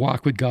never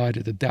walk with God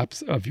at the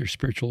depth of your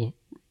spiritual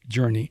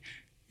journey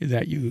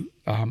that you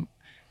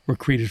were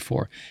created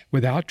for.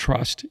 Without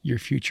trust, your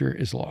future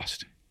is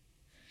lost.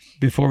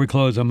 Before we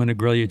close, I'm going to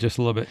grill you just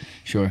a little bit.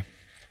 Sure.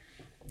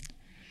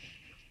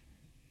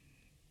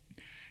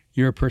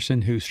 You're a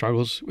person who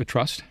struggles with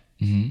trust?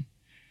 Mm-hmm.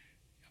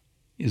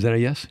 Is that a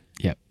yes?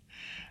 Yep.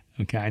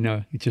 Okay, I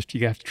know. It's just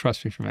you have to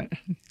trust me for a minute.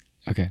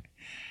 Okay.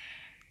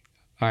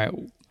 All right.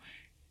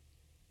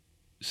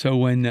 So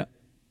when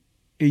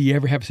you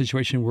ever have a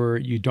situation where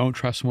you don't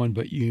trust someone,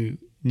 but you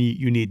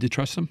need to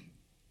trust them?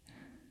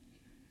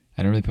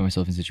 I don't really put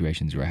myself in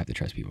situations where I have to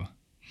trust people.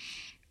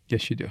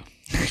 Yes, you do.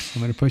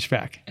 I'm going to push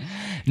back.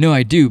 No,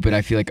 I do, but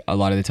I feel like a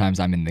lot of the times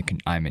I'm in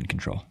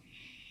control.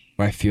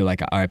 Where I feel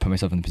like I put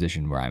myself in the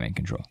position where I'm in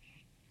control.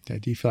 Okay,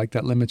 do you feel like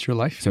that limits your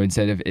life? So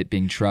instead of it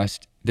being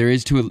trust, there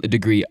is to a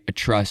degree a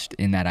trust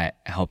in that I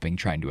helping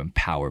trying to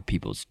empower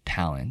people's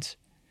talents.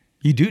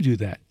 You do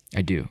that.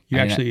 I do. You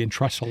I mean, actually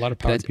entrust a lot of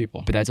power to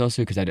people. But that's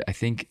also because I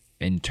think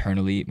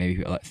internally,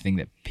 maybe a thing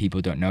that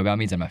people don't know about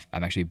me is I'm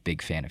actually a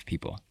big fan of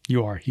people.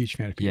 You are a huge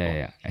fan of people.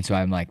 Yeah. And so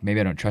I'm like, maybe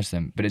I don't trust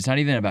them, but it's not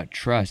even about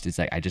trust. It's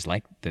like, I just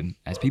like them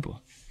as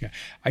people. Yeah.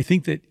 I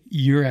think that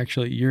your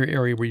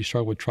area where you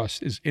struggle with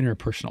trust is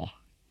interpersonal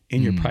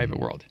in your private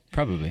world.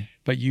 Probably.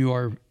 But you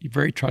are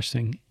very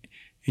trusting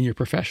in your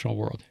professional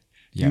world.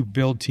 Yeah. You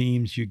build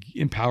teams, you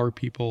empower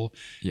people,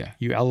 Yeah.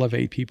 you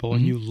elevate people,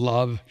 and you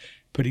love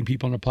putting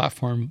people on a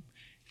platform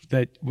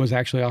that was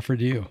actually offered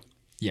to you.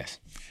 Yes.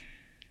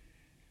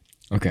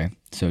 Okay.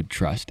 So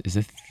trust is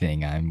a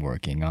thing I'm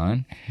working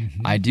on.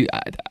 Mm-hmm. I do.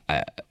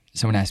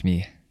 Someone asked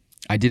me,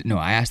 I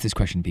asked this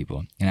question to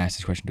people, and I asked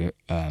this question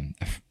to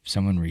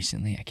someone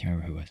recently. I can't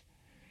remember who it was.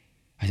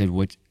 I said,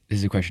 this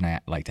is a question I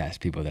like to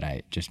ask people that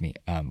I just meet.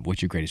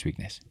 What's your greatest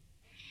weakness?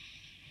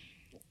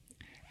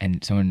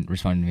 And someone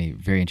responded to me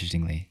very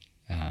interestingly.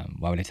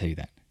 Why would I tell you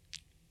that?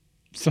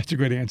 Such a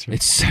good answer.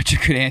 It's such a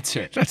good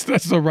answer. That's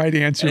the right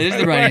answer. It is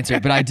the right answer,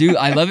 but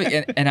I love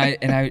it, and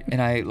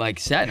I like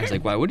sat and I was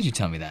like, why wouldn't you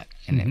tell me that?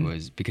 And it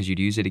was because you'd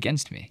use it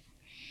against me.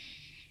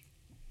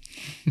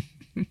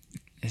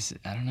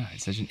 I don't know.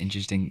 It's such an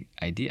interesting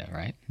idea,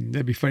 right?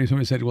 That'd be funny if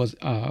somebody said, well,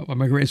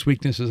 my greatest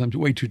weakness is I'm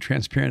way too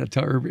transparent. I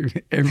tell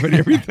everybody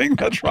everything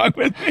that's wrong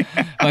with me.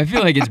 Well, I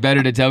feel like it's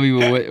better to tell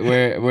people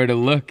where to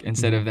look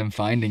instead of them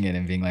finding it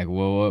and being like,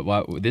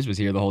 whoa, this was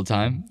here the whole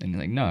time? And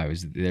like, no, I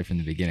was there from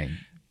the beginning.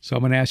 So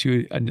I'm going to ask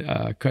you,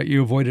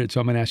 you avoided it, so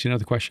I'm going to ask you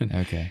another question.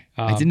 Okay.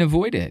 I didn't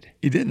avoid it.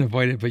 You didn't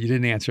avoid it, but you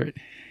didn't answer it.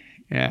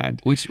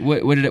 And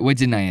what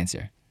didn't I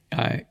answer?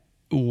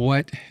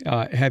 What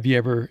have you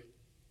ever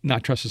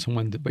not trusted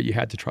someone, but you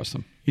had to trust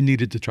them? You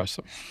needed to trust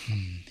them.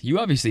 You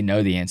obviously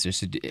know the answer.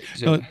 So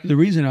No, the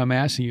reason I'm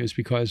asking you is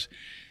because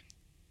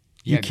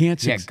you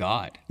can't.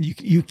 God.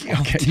 You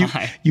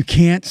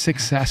can't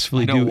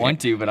successfully do it. I don't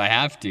want to, but I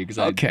have to because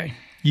Okay.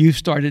 You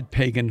started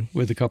pagan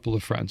with a couple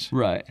of friends.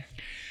 Right.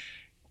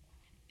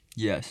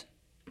 Yes.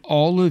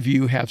 All of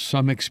you have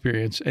some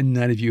experience, and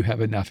none of you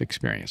have enough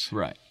experience.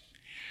 Right.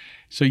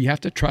 So you have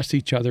to trust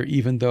each other,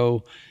 even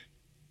though.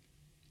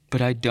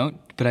 But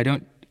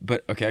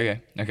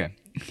okay.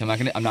 So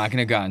I'm not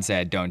gonna go out and say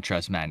I don't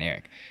trust Matt and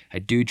Eric. I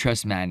do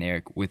trust Matt and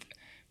Eric with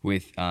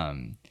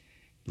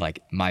like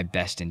my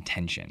best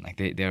intention.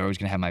 Like they're always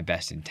gonna have my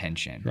best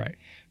intention. Right.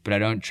 But I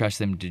don't trust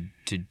them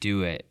to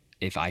do it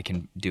if I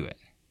can do it.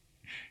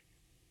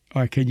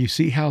 All right, can you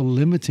see how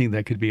limiting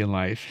that could be in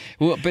life?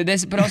 Well, but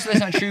also that's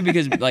not true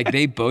because like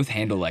they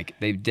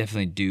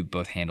definitely do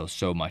both handle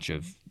so much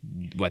of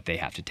what they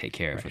have to take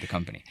care of for the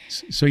company.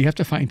 So you have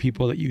to find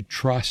people that you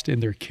trust in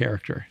their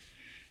character.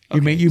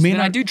 Okay, you may not.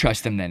 not. I do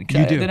trust them then.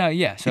 You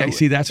do.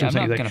 See, that's what I'm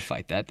saying. I'm not gonna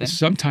fight that. Then.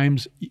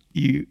 Sometimes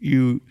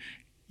you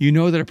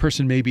know that a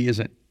person maybe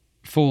isn't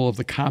full of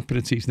the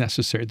competencies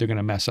necessary. They're going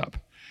to mess up.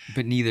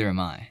 But neither am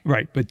I.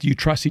 Right, but you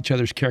trust each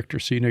other's character,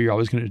 so you know you're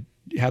always going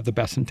to have the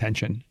best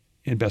intention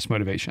and best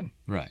motivation.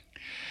 Right.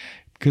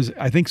 Because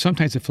I think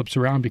sometimes it flips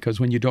around because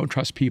when you don't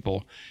trust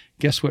people,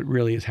 guess what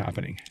really is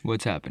happening?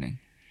 What's happening?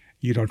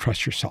 You don't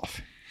trust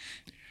yourself.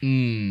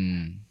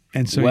 And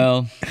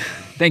so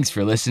thanks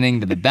for listening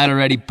to the Battle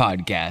Ready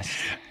podcast.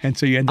 And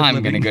so you end up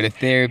I'm going to go to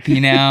therapy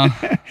now.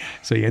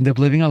 So you end up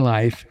living a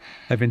life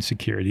of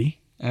insecurity.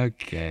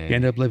 Okay. You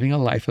end up living a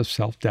life of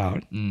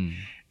self-doubt. And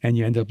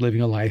you end up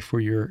living a life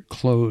where you're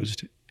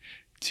closed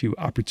to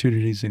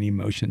opportunities and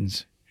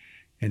emotions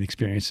and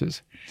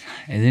experiences.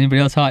 Is anybody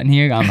else hot in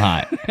here? I'm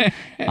hot.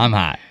 I'm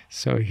hot.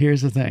 So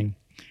here's the thing.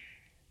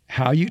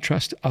 How you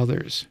trust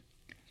others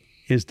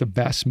is the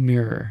best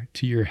mirror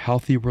to your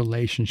healthy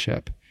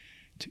relationship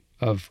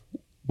of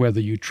whether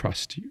you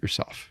trust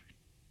yourself.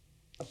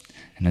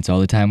 And that's all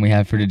the time we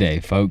have for today,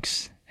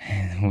 folks.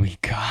 And we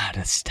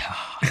gotta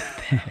stop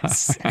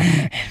this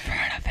in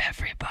front of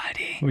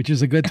everybody. Which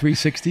is a good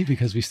 360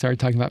 because we started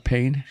talking about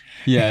pain.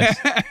 Yes.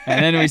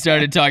 And then we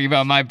started talking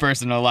about my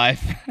personal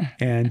life.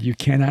 And you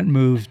cannot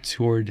move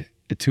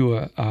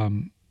to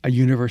a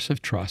universe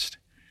of trust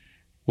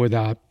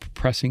without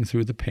pressing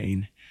through the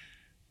pain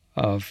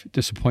of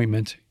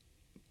disappointment,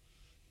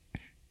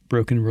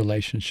 broken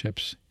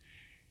relationships,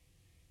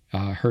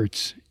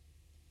 hurts,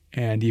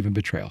 and even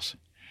betrayals.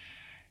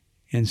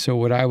 And so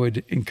what I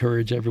would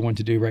encourage everyone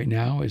to do right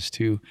now is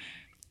to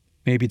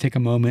maybe take a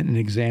moment and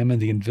examine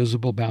the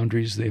invisible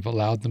boundaries they've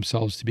allowed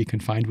themselves to be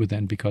confined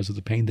within because of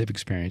the pain they've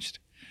experienced,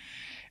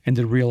 and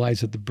to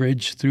realize that the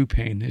bridge through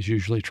pain is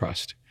usually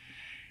trust.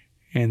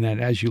 And that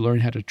as you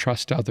learn how to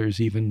trust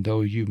others, even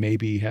though you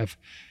maybe have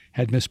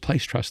had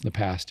misplaced trust in the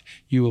past,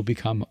 you will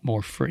become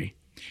more free.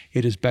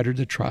 It is better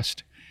to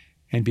trust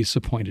and be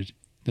disappointed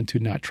than to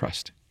not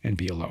trust and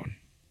be alone.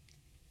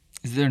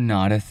 Is there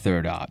not a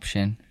third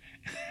option?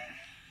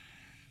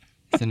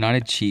 Is there not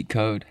a cheat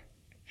code?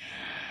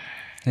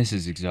 This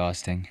is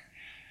exhausting.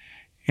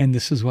 And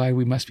this is why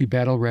we must be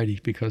battle ready,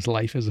 because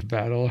life is a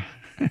battle.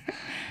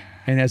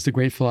 And as the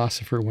great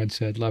philosopher once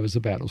said, love is a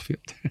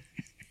battlefield.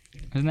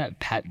 Wasn't that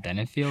Pat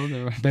Benefield?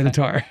 Or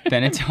Benatar.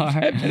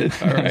 Benatar?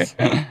 Benatar, right.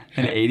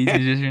 An 80s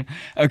musician?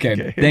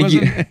 Okay, thank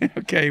you.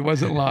 Okay, it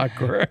wasn't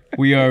Locke or...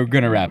 We are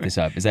going to wrap this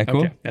up. Is that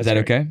cool? Okay, is that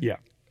right. okay? Yeah.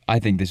 I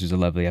think this was a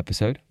lovely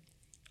episode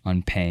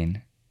on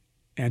pain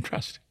And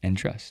trust. and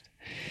trust.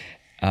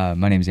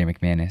 My name is Aaron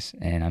McManus,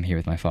 and I'm here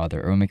with my father,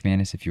 Earl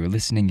McManus. If you are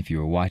listening, if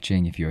you are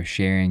watching, if you are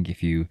sharing,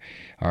 if you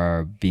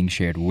are being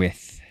shared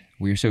with,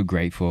 we are so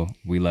grateful.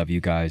 We love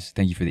you guys.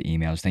 Thank you for the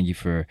emails. Thank you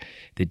for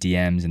the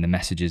DMs and the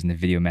messages and the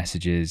video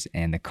messages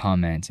and the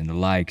comments and the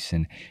likes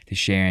and the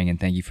sharing. And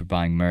thank you for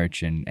buying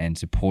merch and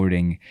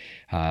supporting.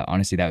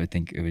 Honestly, that would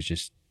think it was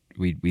just,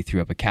 we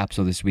threw up a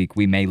capsule this week.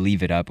 We may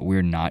leave it up.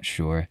 We're not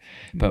sure.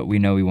 But we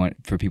know we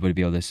want for people to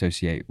be able to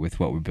associate with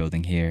what we're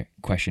building here,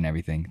 question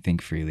everything,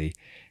 think freely,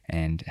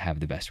 and have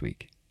the best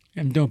week.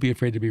 And don't be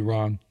afraid to be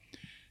wrong.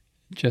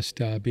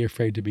 Just be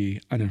afraid to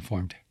be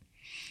uninformed.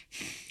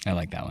 I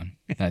like that one.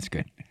 That's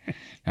good.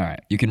 All right.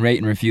 You can rate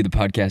and review the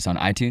podcast on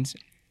iTunes.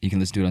 You can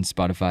listen to it on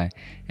Spotify,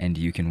 and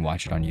you can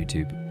watch it on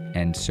YouTube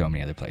and so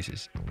many other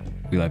places.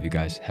 We love you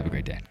guys. Have a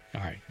great day.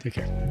 All right. Take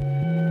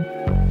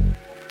care.